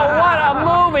us. Oh, what a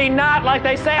movie. Not like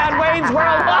they say on Wayne's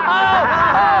World.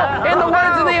 In the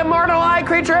words of the immortal eye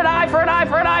creature, an eye for an eye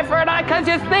for an eye for an eye, because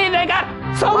you see, they got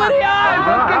so many eyes.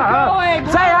 Let's get going.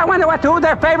 Say, I wonder who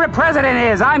their favorite president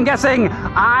is. I'm guessing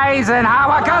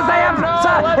Eisenhower, because they have...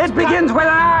 it begins with an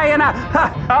I and a...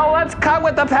 Oh, let's cut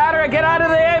with the pattern and get out of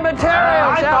the A material.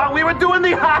 I thought we were doing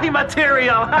the I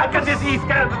material. Because he's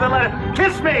got the letter.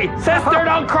 Kiss me. Sister,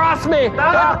 don't cross me.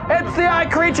 It's the eye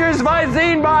creature's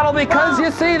Visine bottle, because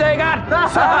you see, they got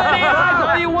so many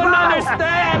eyes you wouldn't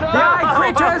understand. The eye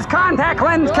creature's contact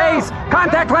lens case.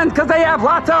 Contact lens, because they have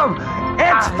lots of...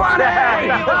 It's funny!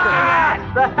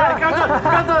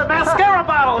 Comes the mascara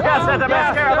bottle. Yes, the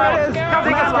mascara bottle. Comes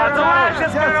the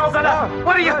lashes, girls. And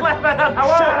what are you laughing at?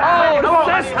 Oh,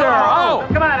 sister. Oh.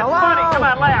 Come on, it's funny. Come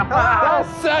on, laugh.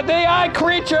 The eye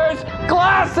creature's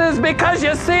glasses, because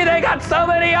you see, they got so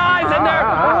many eyes and they're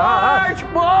large.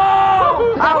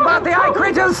 Whoa! How about the eye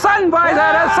creature's sun visor?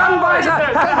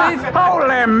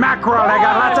 Holy mackerel, they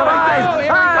got lots of eyes.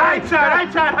 Eye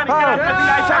chart, honey. Get the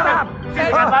eye chart. She's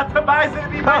got lots of eyes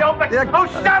in the Oh,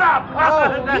 shut up!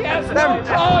 Yes, them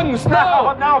tongues,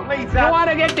 no! No, please. You want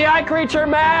to get the eye creature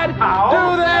mad?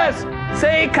 Do this!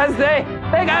 See, because they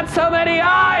got so many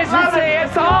eyes, you see,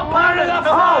 it's all part of the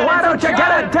fun. Oh, why don't you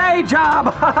get a day job?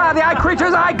 The eye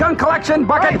creature's eye gun collection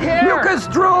bucket, mucus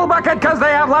drool bucket, because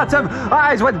they have lots of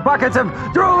eyes with buckets of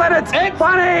drool, and it's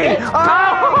funny!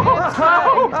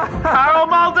 Carl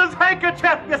Mulder's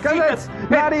handkerchief, you see this?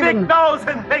 Not even... big nose,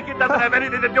 and it doesn't have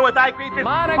anything to do with eye creatures.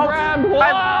 Monogrammed, whoa!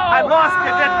 I lost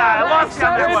you, didn't I? I lost you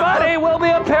on that one. Everybody will be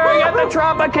appearing at the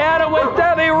Tropicana with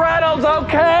Debbie Reynolds,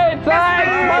 okay?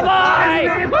 Thanks, bye-bye!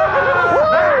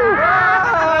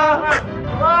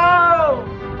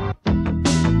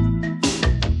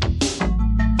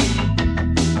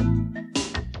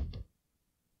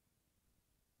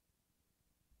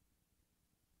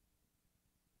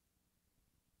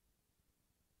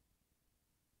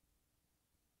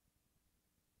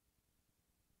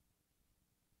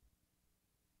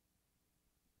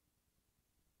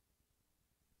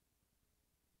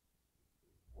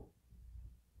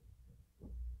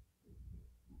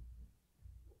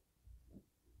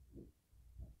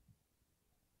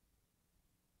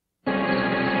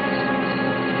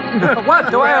 What?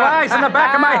 Do I have eyes in the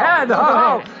back of my head?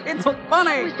 Oh, it's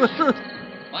funny.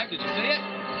 Mike, did you see it?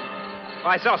 Oh,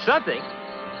 I saw something.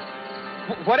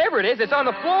 Whatever it is, it's on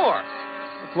the floor.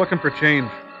 Looking for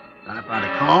change. I found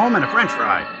a comb and a french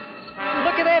fry.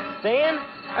 Look at that, Stan.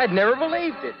 I'd never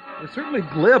believed it. They're certainly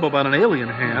glib about an alien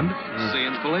hand.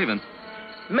 Seeing's believing.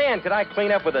 Man, could I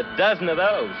clean up with a dozen of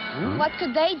those. What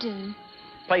could they do?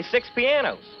 Play 6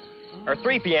 pianos. Or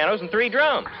 3 pianos and 3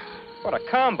 drums. What a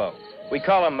combo. We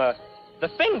call them, the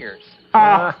fingers.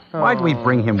 Why'd we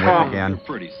bring him with again?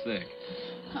 Pretty sick.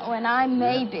 Oh, and I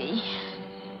may be.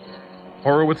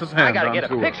 Horowitz's hand. I gotta get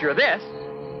a picture of this.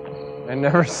 I've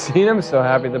never seen him so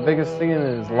happy. The biggest thing in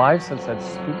his life since that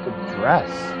stupid dress.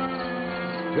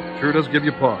 Yep, sure does give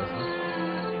you pause, huh?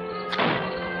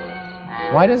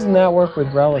 Why doesn't that work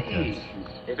with relatives?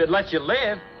 If it lets you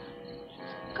live.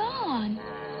 Gone.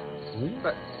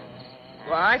 But,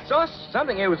 well, I saw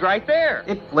something. It was right there.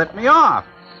 It flipped me off.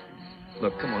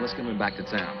 Look, come on, let's get him back to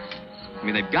town. I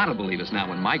mean, they've got to believe us now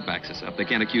when Mike backs us up. They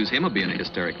can't accuse him of being a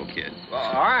hysterical kid. Well,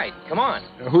 all right, come on.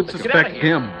 Who'd suspect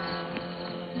him?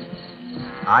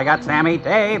 I got Sammy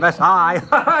Davis. I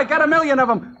got 1 million of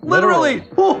them. Literally.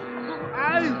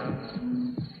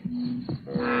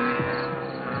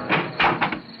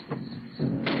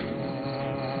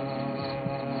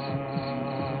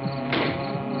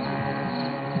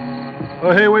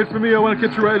 Oh, hey, wait for me. I want to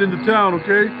get you right into town,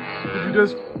 okay? Could you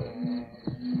just...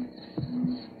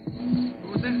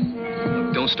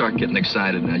 Don't start getting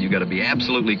excited now. You got to be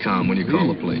absolutely calm when you call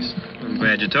the police. I'm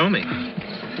glad you told me.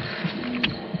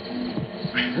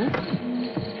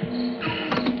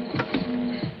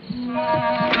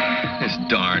 This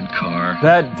darn car.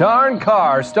 That darn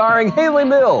car starring Haley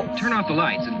Mills. Turn off the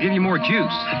lights and give you more juice.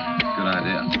 Good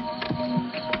idea.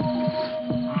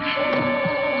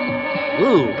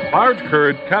 Ooh, large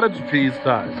curd, cottage cheese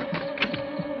thighs.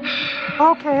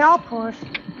 Okay, I'll push.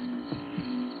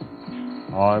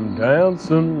 I'm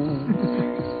dancing.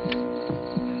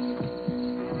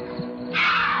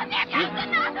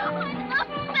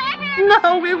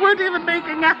 No, we weren't even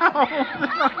making out.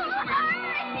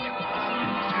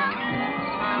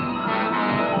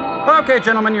 Okay,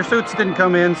 gentlemen, your suits didn't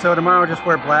come in, so tomorrow just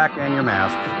wear black and your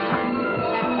mask.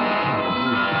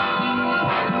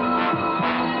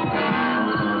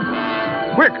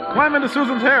 Quick, climb into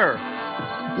Susan's hair.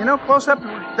 You know, close up,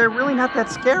 they're really not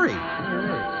that scary.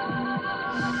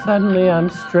 Suddenly, I'm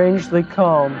strangely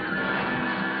calm.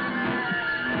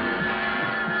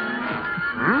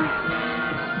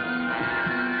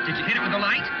 Did you hit it with the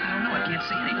light? I don't know. I can't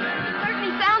see anything. It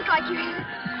certainly sounds like you hit it.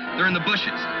 They're in the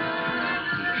bushes.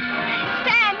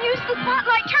 Stan, use the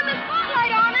spotlight. Turn the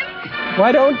spotlight on him.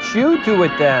 Why don't you do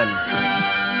it then?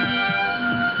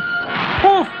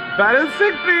 Poof! That is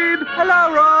sick feed! Hello,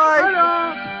 Roy!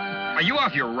 Hello! Are you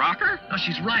off your rocker? No,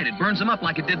 she's right. It burns them up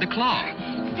like it did the claw.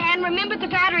 Stan, remember the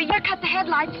battery. You cut the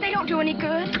headlights. They don't do any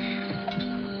good.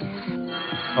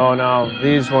 Oh no,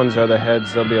 these ones are the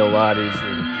heads. They'll be a lot easier to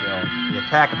kill. The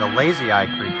attack of the lazy eye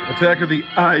creature. Attack of the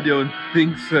I don't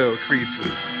think so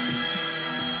creature.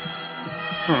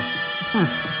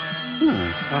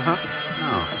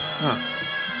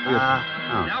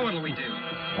 Now what'll we do?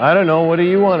 I don't know. What do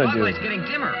you want to do? Spotlight's getting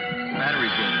dimmer.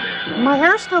 Battery's getting big. My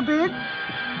hair's still big.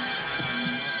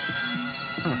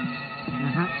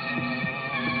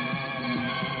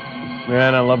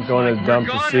 Man, I love going to the dump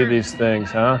to see these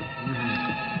things, huh?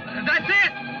 That's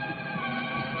it!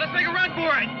 Let's make a run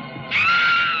for it!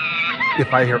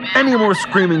 If I hear any more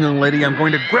screaming, young lady, I'm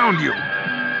going to ground you.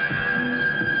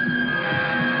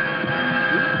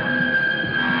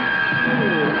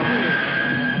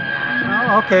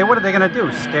 Oh, okay, what are they going to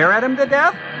do? Stare at him to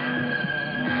death?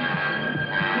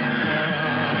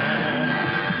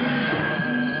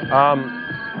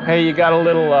 Hey, you got a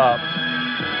little, yeah.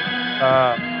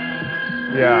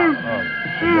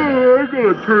 I'm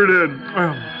gonna turn in.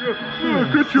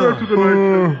 Get you after the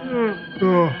night.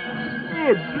 Oh,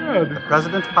 Dad. The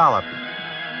president's polyp.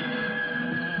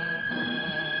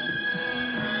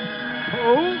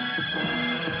 Oh?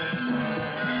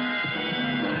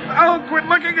 Oh, quit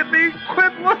looking at me!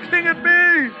 Quit looking at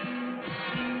me!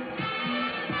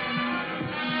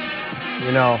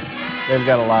 You know, they've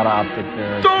got a lot of optic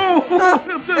nerves. Oh!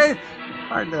 It's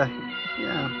hard to,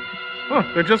 yeah.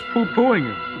 Oh, they're just poo-pooing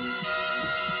you.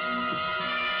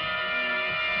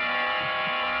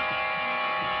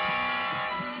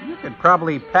 You could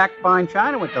probably pack fine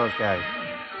china with those guys.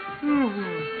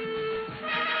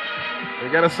 They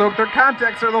gotta soak their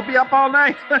contacts or they'll be up all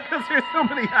night because there's so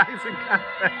many eyes in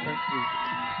contact.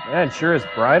 Man, it sure is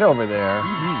bright over there.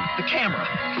 The camera.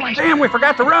 Damn, we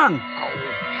forgot to run!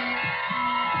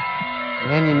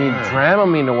 Man, you need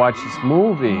Dramamine to watch this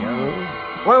movie.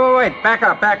 Wait. Back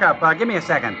up. Give me a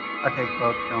second. Okay,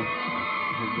 folks, don't.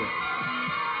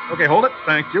 Okay, hold it.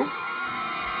 Thank you.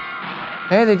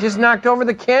 Hey, they just knocked over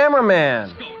the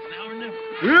cameraman.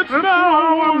 It's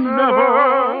now or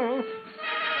never.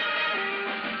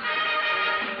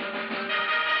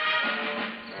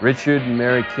 Richard and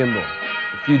Mary Kimball,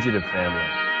 the fugitive family.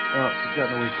 Oh, you've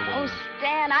got no week for Oh,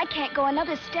 Stan, I can't go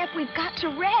another step. We've got to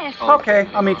rest. Okay,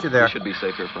 I'll meet you there. We should be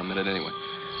safe here for a minute anyway.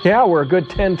 Yeah, we're a good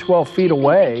 10, 12 feet They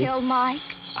away. killed Mike.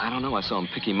 I don't know. I saw him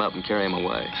pick him up and carry him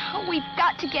away. Oh, we've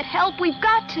got to get help. We've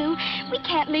got to. We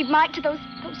can't leave Mike to those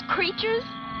creatures.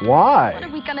 What Why? are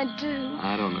we gonna do?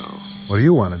 I don't know. What do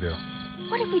you want to do?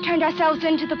 What if we turned ourselves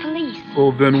into the police?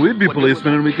 Well, then we'd be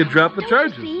policemen and we could drop the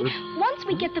charges. See, once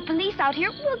we get the police out here,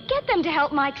 we'll get them to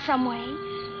help Mike some way.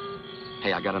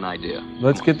 Hey, I got an idea.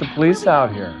 Let's get the police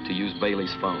out here. To use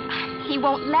Bailey's phone. He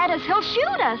won't let us. He'll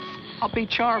shoot us. I'll be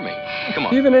charming. Come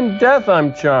on. Even in death,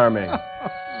 I'm charming.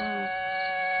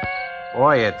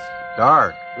 Boy, it's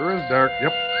dark. Sure is dark.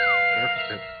 Yep. Dark as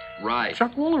pitch. Right.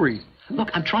 Chuck Woolery. Look,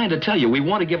 I'm trying to tell you, we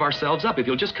want to give ourselves up if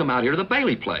you'll just come out here to the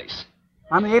Bailey place.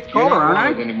 I'm the 8th You're caller, not aren't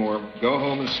wanted I? anymore. Go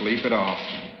home and sleep it off.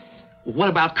 What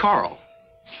about Carl?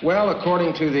 Well,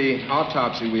 according to the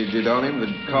autopsy we did on him,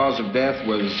 the cause of death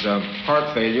was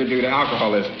heart failure due to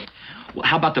alcoholism. Well,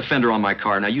 how about the fender on my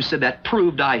car? Now, you said that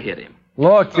proved I hit him.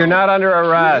 Look, you're not under We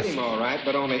arrest. hit him all right,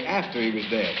 but only after he was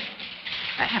dead.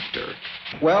 After?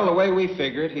 Well, the way we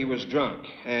figured, he was drunk,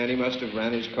 and he must have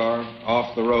ran his car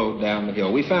off the road down the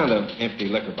hill. We found an empty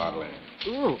liquor bottle in it.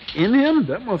 Oh, in him?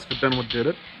 That must have been what did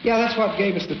it. Yeah, that's what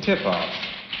gave us the tip-off.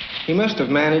 He must have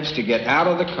managed to get out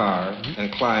of the car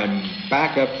and climb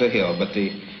back up the hill, but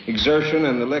the exertion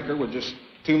and the liquor were just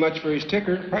too much for his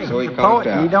ticker, Hey, so he he's a conked poet,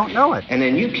 and out. you don't know it. And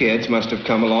then you kids must have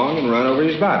come along and run over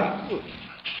his body.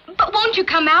 But won't you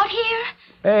come out here?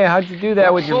 Hey, how'd you do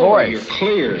that with your Oh, voice? you're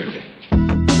cleared.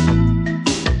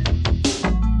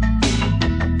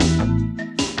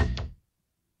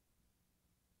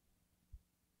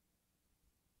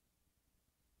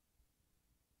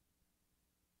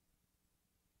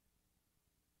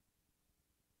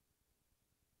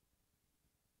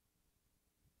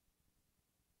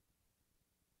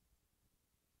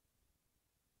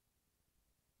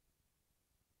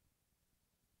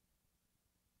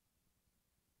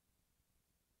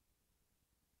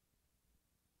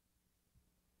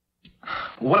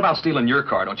 What about stealing your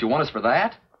car? Don't you want us for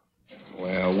that?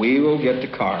 Well, we will get the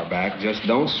car back. Just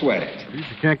don't sweat it. You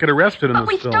can't get arrested in But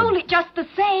we this film. stole it just the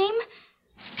same.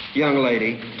 Young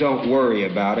lady, don't worry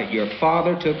about it. Your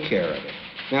father took care of it.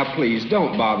 Now, please,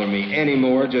 don't bother me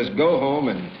anymore. Just go home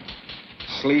and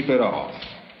sleep it off.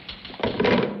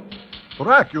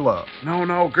 Dracula.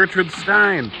 No, Gertrude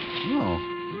Stein. No.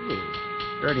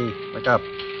 Gertie, wake up.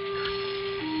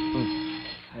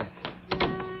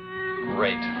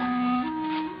 Great.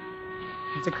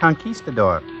 He's a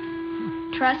conquistador.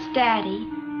 Trust Daddy.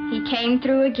 He came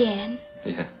through again.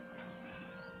 Yeah.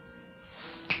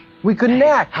 We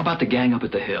connect. How about the gang up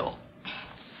at the hill?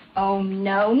 Oh,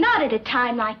 no, not at a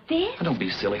time like this. Don't be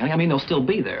silly, honey. I mean, they'll still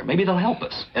be there. Maybe they'll help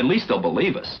us. At least they'll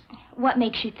believe us. What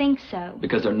makes you think so?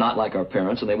 Because they're not like our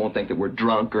parents, and they won't think that we're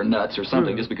drunk or nuts or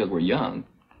something just because we're young.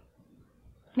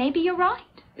 Maybe you're right.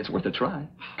 It's worth a try.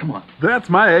 Come on. That's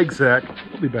my egg sack.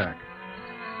 We'll be back.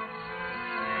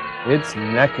 It's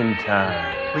necking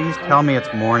time. Please tell me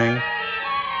it's morning.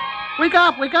 Wake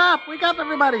up,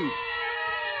 everybody.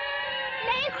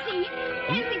 Nancy,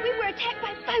 we were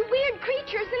attacked by weird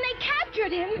creatures and they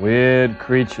captured him. Weird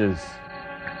creatures.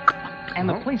 And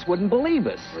the police wouldn't believe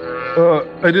us.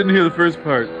 I didn't hear the first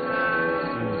part.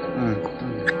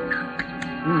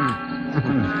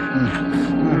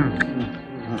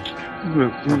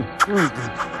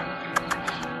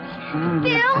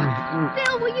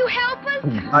 Phil, will you help us?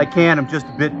 I can't. I'm just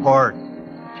a bit part.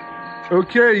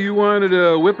 Okay, you wanted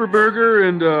a whipper burger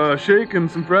and a shake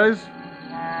and some fries?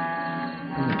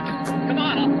 Come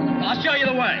on, I'll show you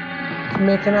the way. He's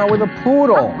making out with a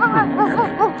poodle.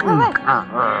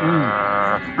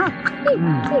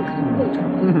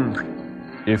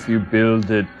 If you build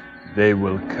it, they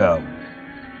will come.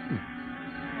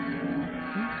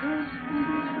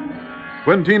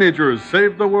 When teenagers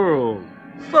save the world.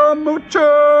 Some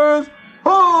moochers!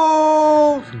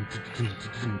 Holes!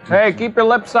 Hey, keep your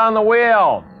lips on the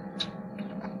wheel.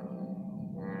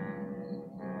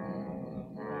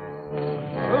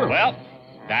 Well,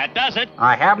 that does it.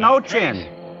 I have no chin.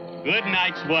 Good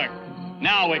night's work.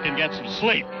 Now we can get some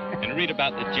sleep. And read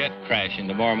about the jet crash in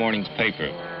tomorrow morning's paper.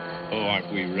 Oh,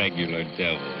 aren't we regular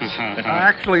devils?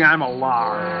 Actually, I'm a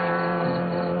lar.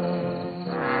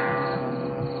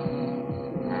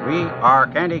 We are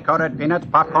candy-coated peanuts,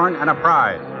 popcorn, and a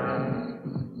prize.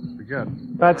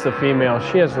 Again. That's a female.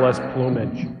 She has less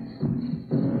plumage.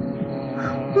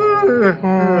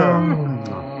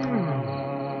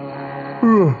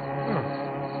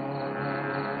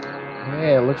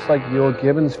 Hey, it looks like Yule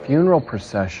Gibbons' funeral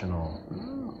processional.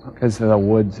 Because of the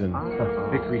woods and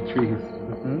hickory trees.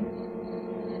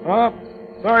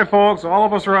 Sorry, folks. All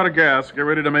of us are out of gas. Get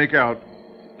ready to make out.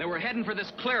 They were heading for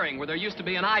this clearing where there used to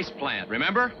be an ice plant,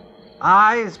 remember?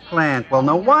 Ice plant. Well,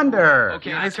 no wonder.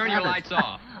 Okay, now turn your lights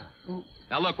off.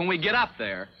 Now look, when we get up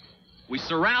there, we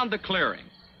surround the clearing.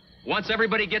 Once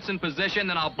everybody gets in position,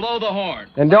 then I'll blow the horn.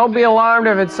 And don't be alarmed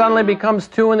if it suddenly becomes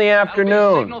 2 in the afternoon.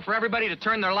 That'll be a signal for everybody to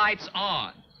turn their lights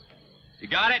on. You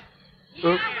got it?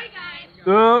 Okay,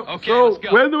 let's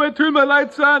go. When do I turn my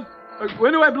lights on?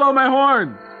 When do I blow my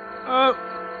horn?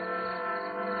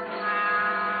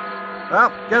 Well,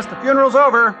 guess the funeral's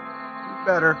over.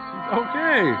 Better.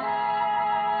 Okay.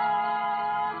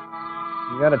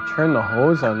 You gotta turn the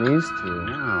hose on these two.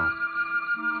 Yeah.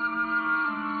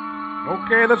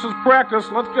 Okay, this is practice.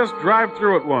 Let's just drive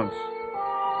through it once.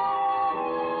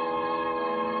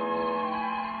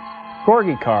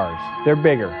 Corgi cars. They're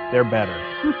bigger. They're better.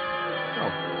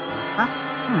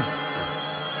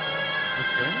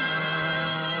 Okay.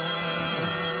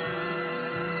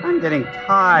 I'm getting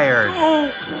tired.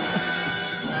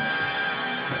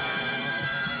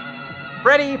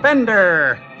 Freddy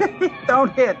Fender!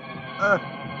 Don't hit.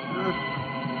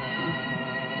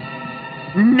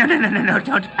 No,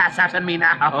 don't pass out on me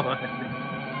now.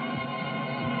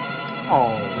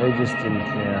 Oh, they just didn't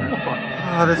care.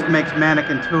 Oh, this makes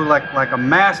Mannequin 2 like a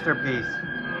masterpiece.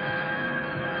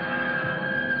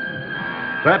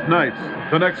 That night,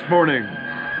 the next morning,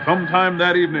 sometime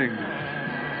that evening,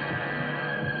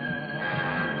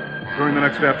 during the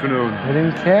next afternoon. They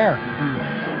didn't care.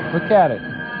 Look at it.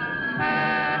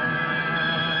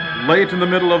 Late in the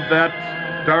middle of that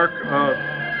dark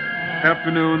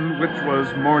afternoon, which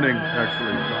was morning,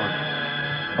 actually.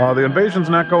 The invasion's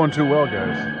not going too well,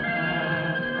 guys.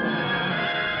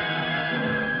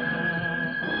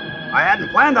 I hadn't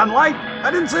planned on light. I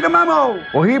didn't see the memo.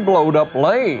 Well, he blowed up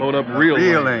late. Blowed up real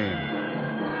late.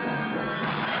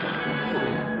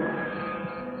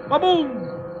 Ba-boom!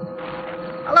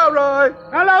 Hello, Roy.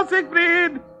 Hello,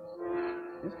 Siegfried.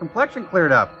 His complexion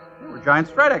cleared up. There were giant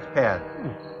Sporadic pads.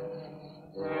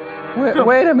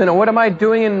 Wait a minute. What am I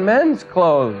doing in men's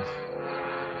clothes?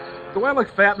 Do I look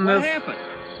fat in What this? happened?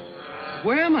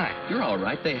 Where am I? You're all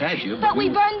right. They had you. But we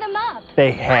burned them up.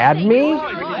 They had me?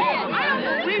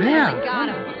 Yeah. Got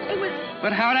them. It was...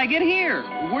 But how'd I get here?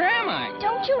 Where am I?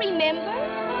 Don't you remember?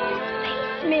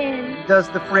 Spacemen. Does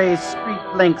the phrase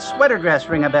street-length sweater dress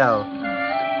ring a bell?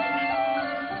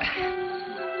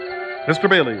 Mr.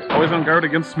 Bailey, always on guard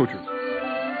against smoochers.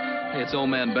 Hey, it's old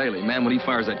man Bailey. Man, when he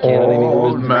fires that cannon,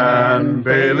 Old man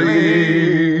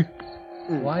Bailey.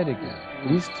 White again.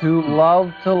 These two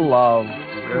love to love.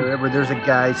 Wherever there's a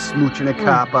guy smooching a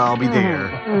cop, I'll be there.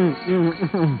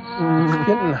 It's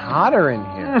getting hotter in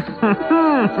here.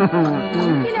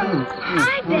 You know,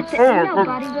 I bet that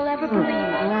nobody will ever believe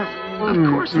us. Of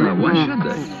course not. Why should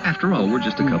they? After all, we're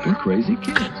just a couple of crazy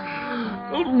kids.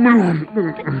 But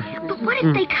what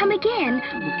if they come again?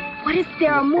 What if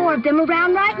there are more of them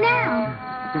around right now?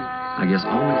 I guess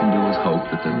all we can do is hope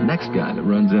that the next guy that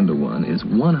runs into one is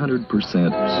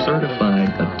 100% certified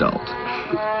adult.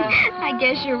 I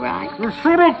guess you're right.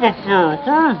 Shut up up there,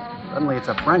 okay? Suddenly it's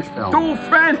a French film. Too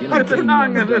French! Like what,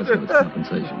 Winston?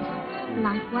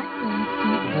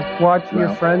 Like watching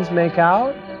your friends make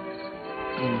out?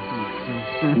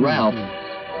 Ralph.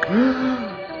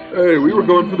 Hey, we were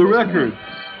going for the record.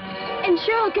 And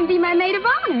Cheryl can be my maid of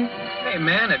honor. Hey,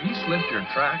 man, have you slipped your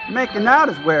track? Making out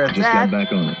is where it's Just at. got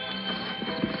back on it.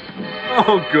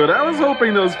 Oh, good. I was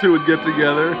hoping those two would get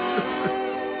together.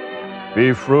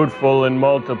 Be fruitful and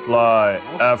multiply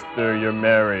after you're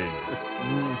married.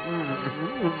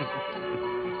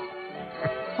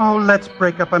 Oh, let's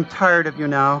break up. I'm tired of you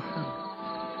now.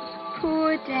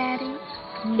 Poor Daddy.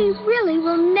 He really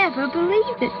will never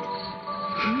believe it.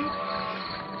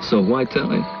 So why tell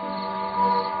him?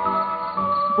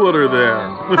 Put her there.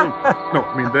 No,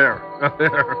 I mean there. Not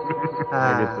there.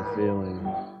 I get the feeling.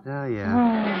 Oh, yeah.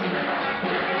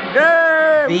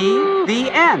 The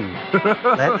end.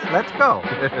 Let's go.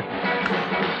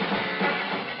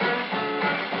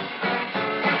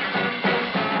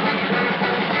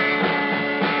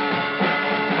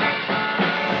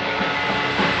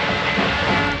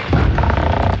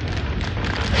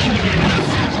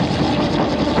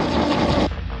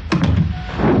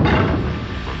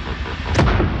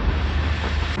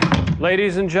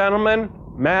 Ladies and gentlemen,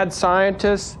 mad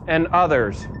scientists, and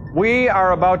others, we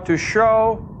are about to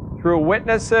show, through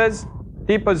witnesses,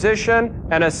 deposition,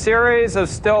 and a series of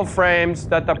still frames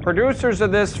that the producers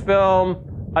of this film,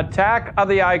 Attack of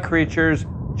the Eye Creatures,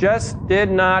 just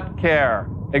did not care.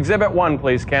 Exhibit 1,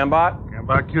 please, Cambot.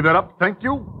 Cambot, cue that up. Thank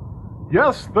you.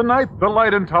 Yes, the night the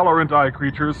light-intolerant eye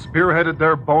creatures spearheaded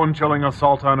their bone-chilling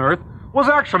assault on Earth was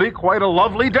actually quite a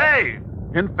lovely day.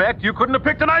 In fact, you couldn't have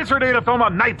picked a nicer day to film a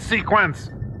night sequence.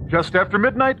 Just after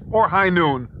midnight or high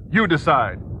noon, you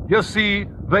decide. You see,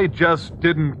 they just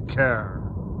didn't care.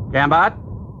 Gambot,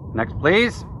 next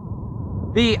please.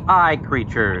 The eye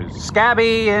creatures.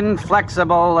 Scabby,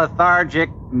 inflexible, lethargic,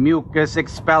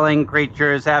 mucus-expelling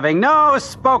creatures having no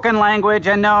spoken language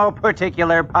and no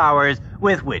particular powers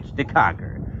with which to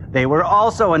conquer. They were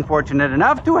also unfortunate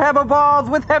enough to have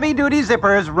evolved with heavy-duty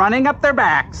zippers running up their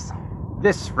backs.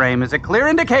 This frame is a clear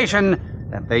indication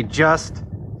that they just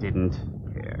didn't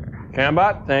care.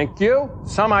 Cambot, thank you.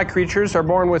 Some eye creatures are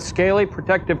born with scaly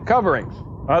protective coverings.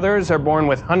 Others are born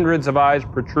with hundreds of eyes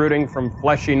protruding from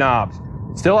fleshy knobs.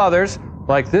 Still others,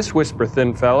 like this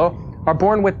whisper-thin fellow, are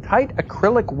born with tight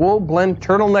acrylic wool blend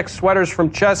turtleneck sweaters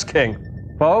from Chess King.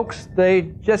 Folks,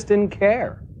 they just didn't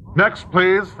care. Next,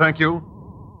 please. Thank you.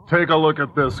 Take a look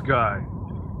at this guy.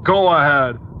 Go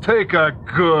ahead. Take a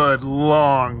good,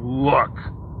 long look.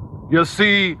 You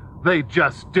see, they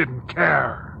just didn't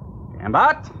care.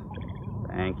 Gambot,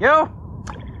 thank you.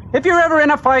 If you're ever in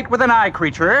a fight with an eye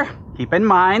creature, keep in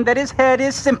mind that his head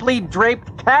is simply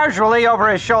draped casually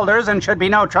over his shoulders and should be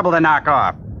no trouble to knock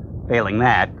off. Failing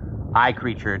that, eye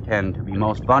creature tend to be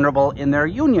most vulnerable in their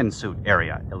union suit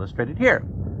area, illustrated here.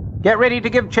 Get ready to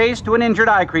give chase to an injured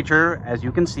eye creature, as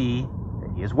you can see.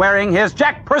 He is wearing his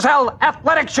Jack Purcell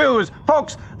athletic shoes.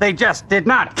 Folks, they just did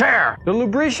not care. The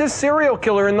lubricious serial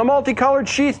killer in the multicolored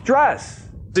sheath dress.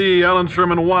 The Alan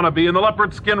Sherman wannabe in the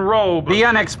leopard skin robe. The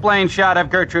unexplained shot of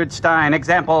Gertrude Stein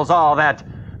examples all that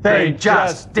they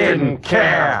just didn't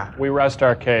care. We rest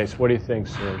our case. What do you think,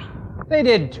 sirs? They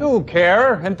did too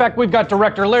care. In fact, we've got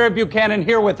director Larry Buchanan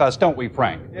here with us, don't we,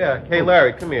 Frank? Yeah. Hey,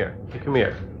 Larry, come here. Come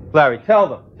here. Larry,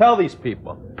 tell these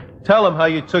people. Tell them how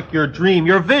you took your dream,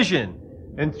 your vision,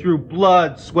 and through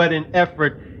blood, sweat, and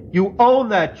effort, you own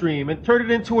that dream and turned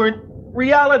it into a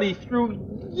reality through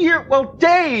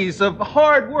days of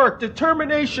hard work,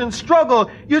 determination,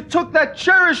 struggle. You took that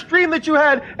cherished dream that you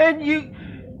had and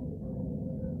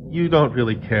You don't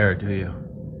really care, do you?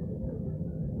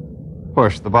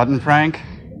 Push the button, Frank.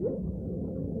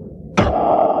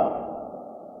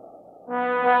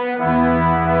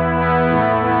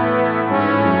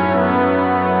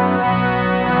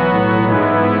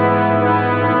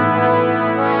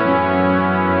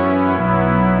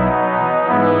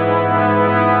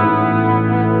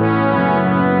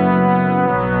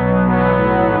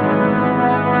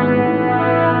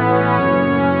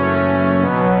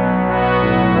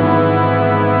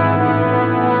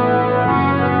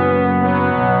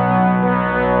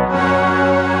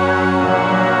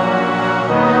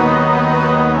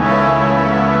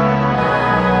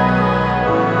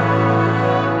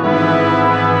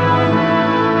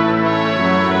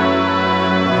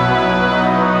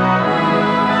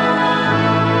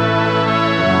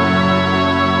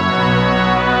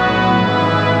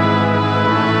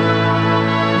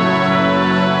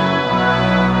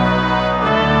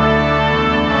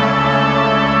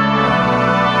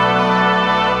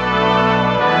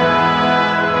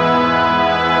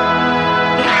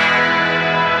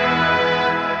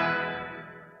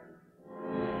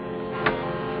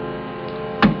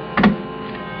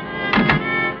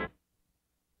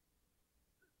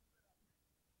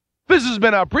 This has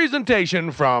been a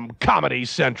presentation from Comedy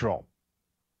Central.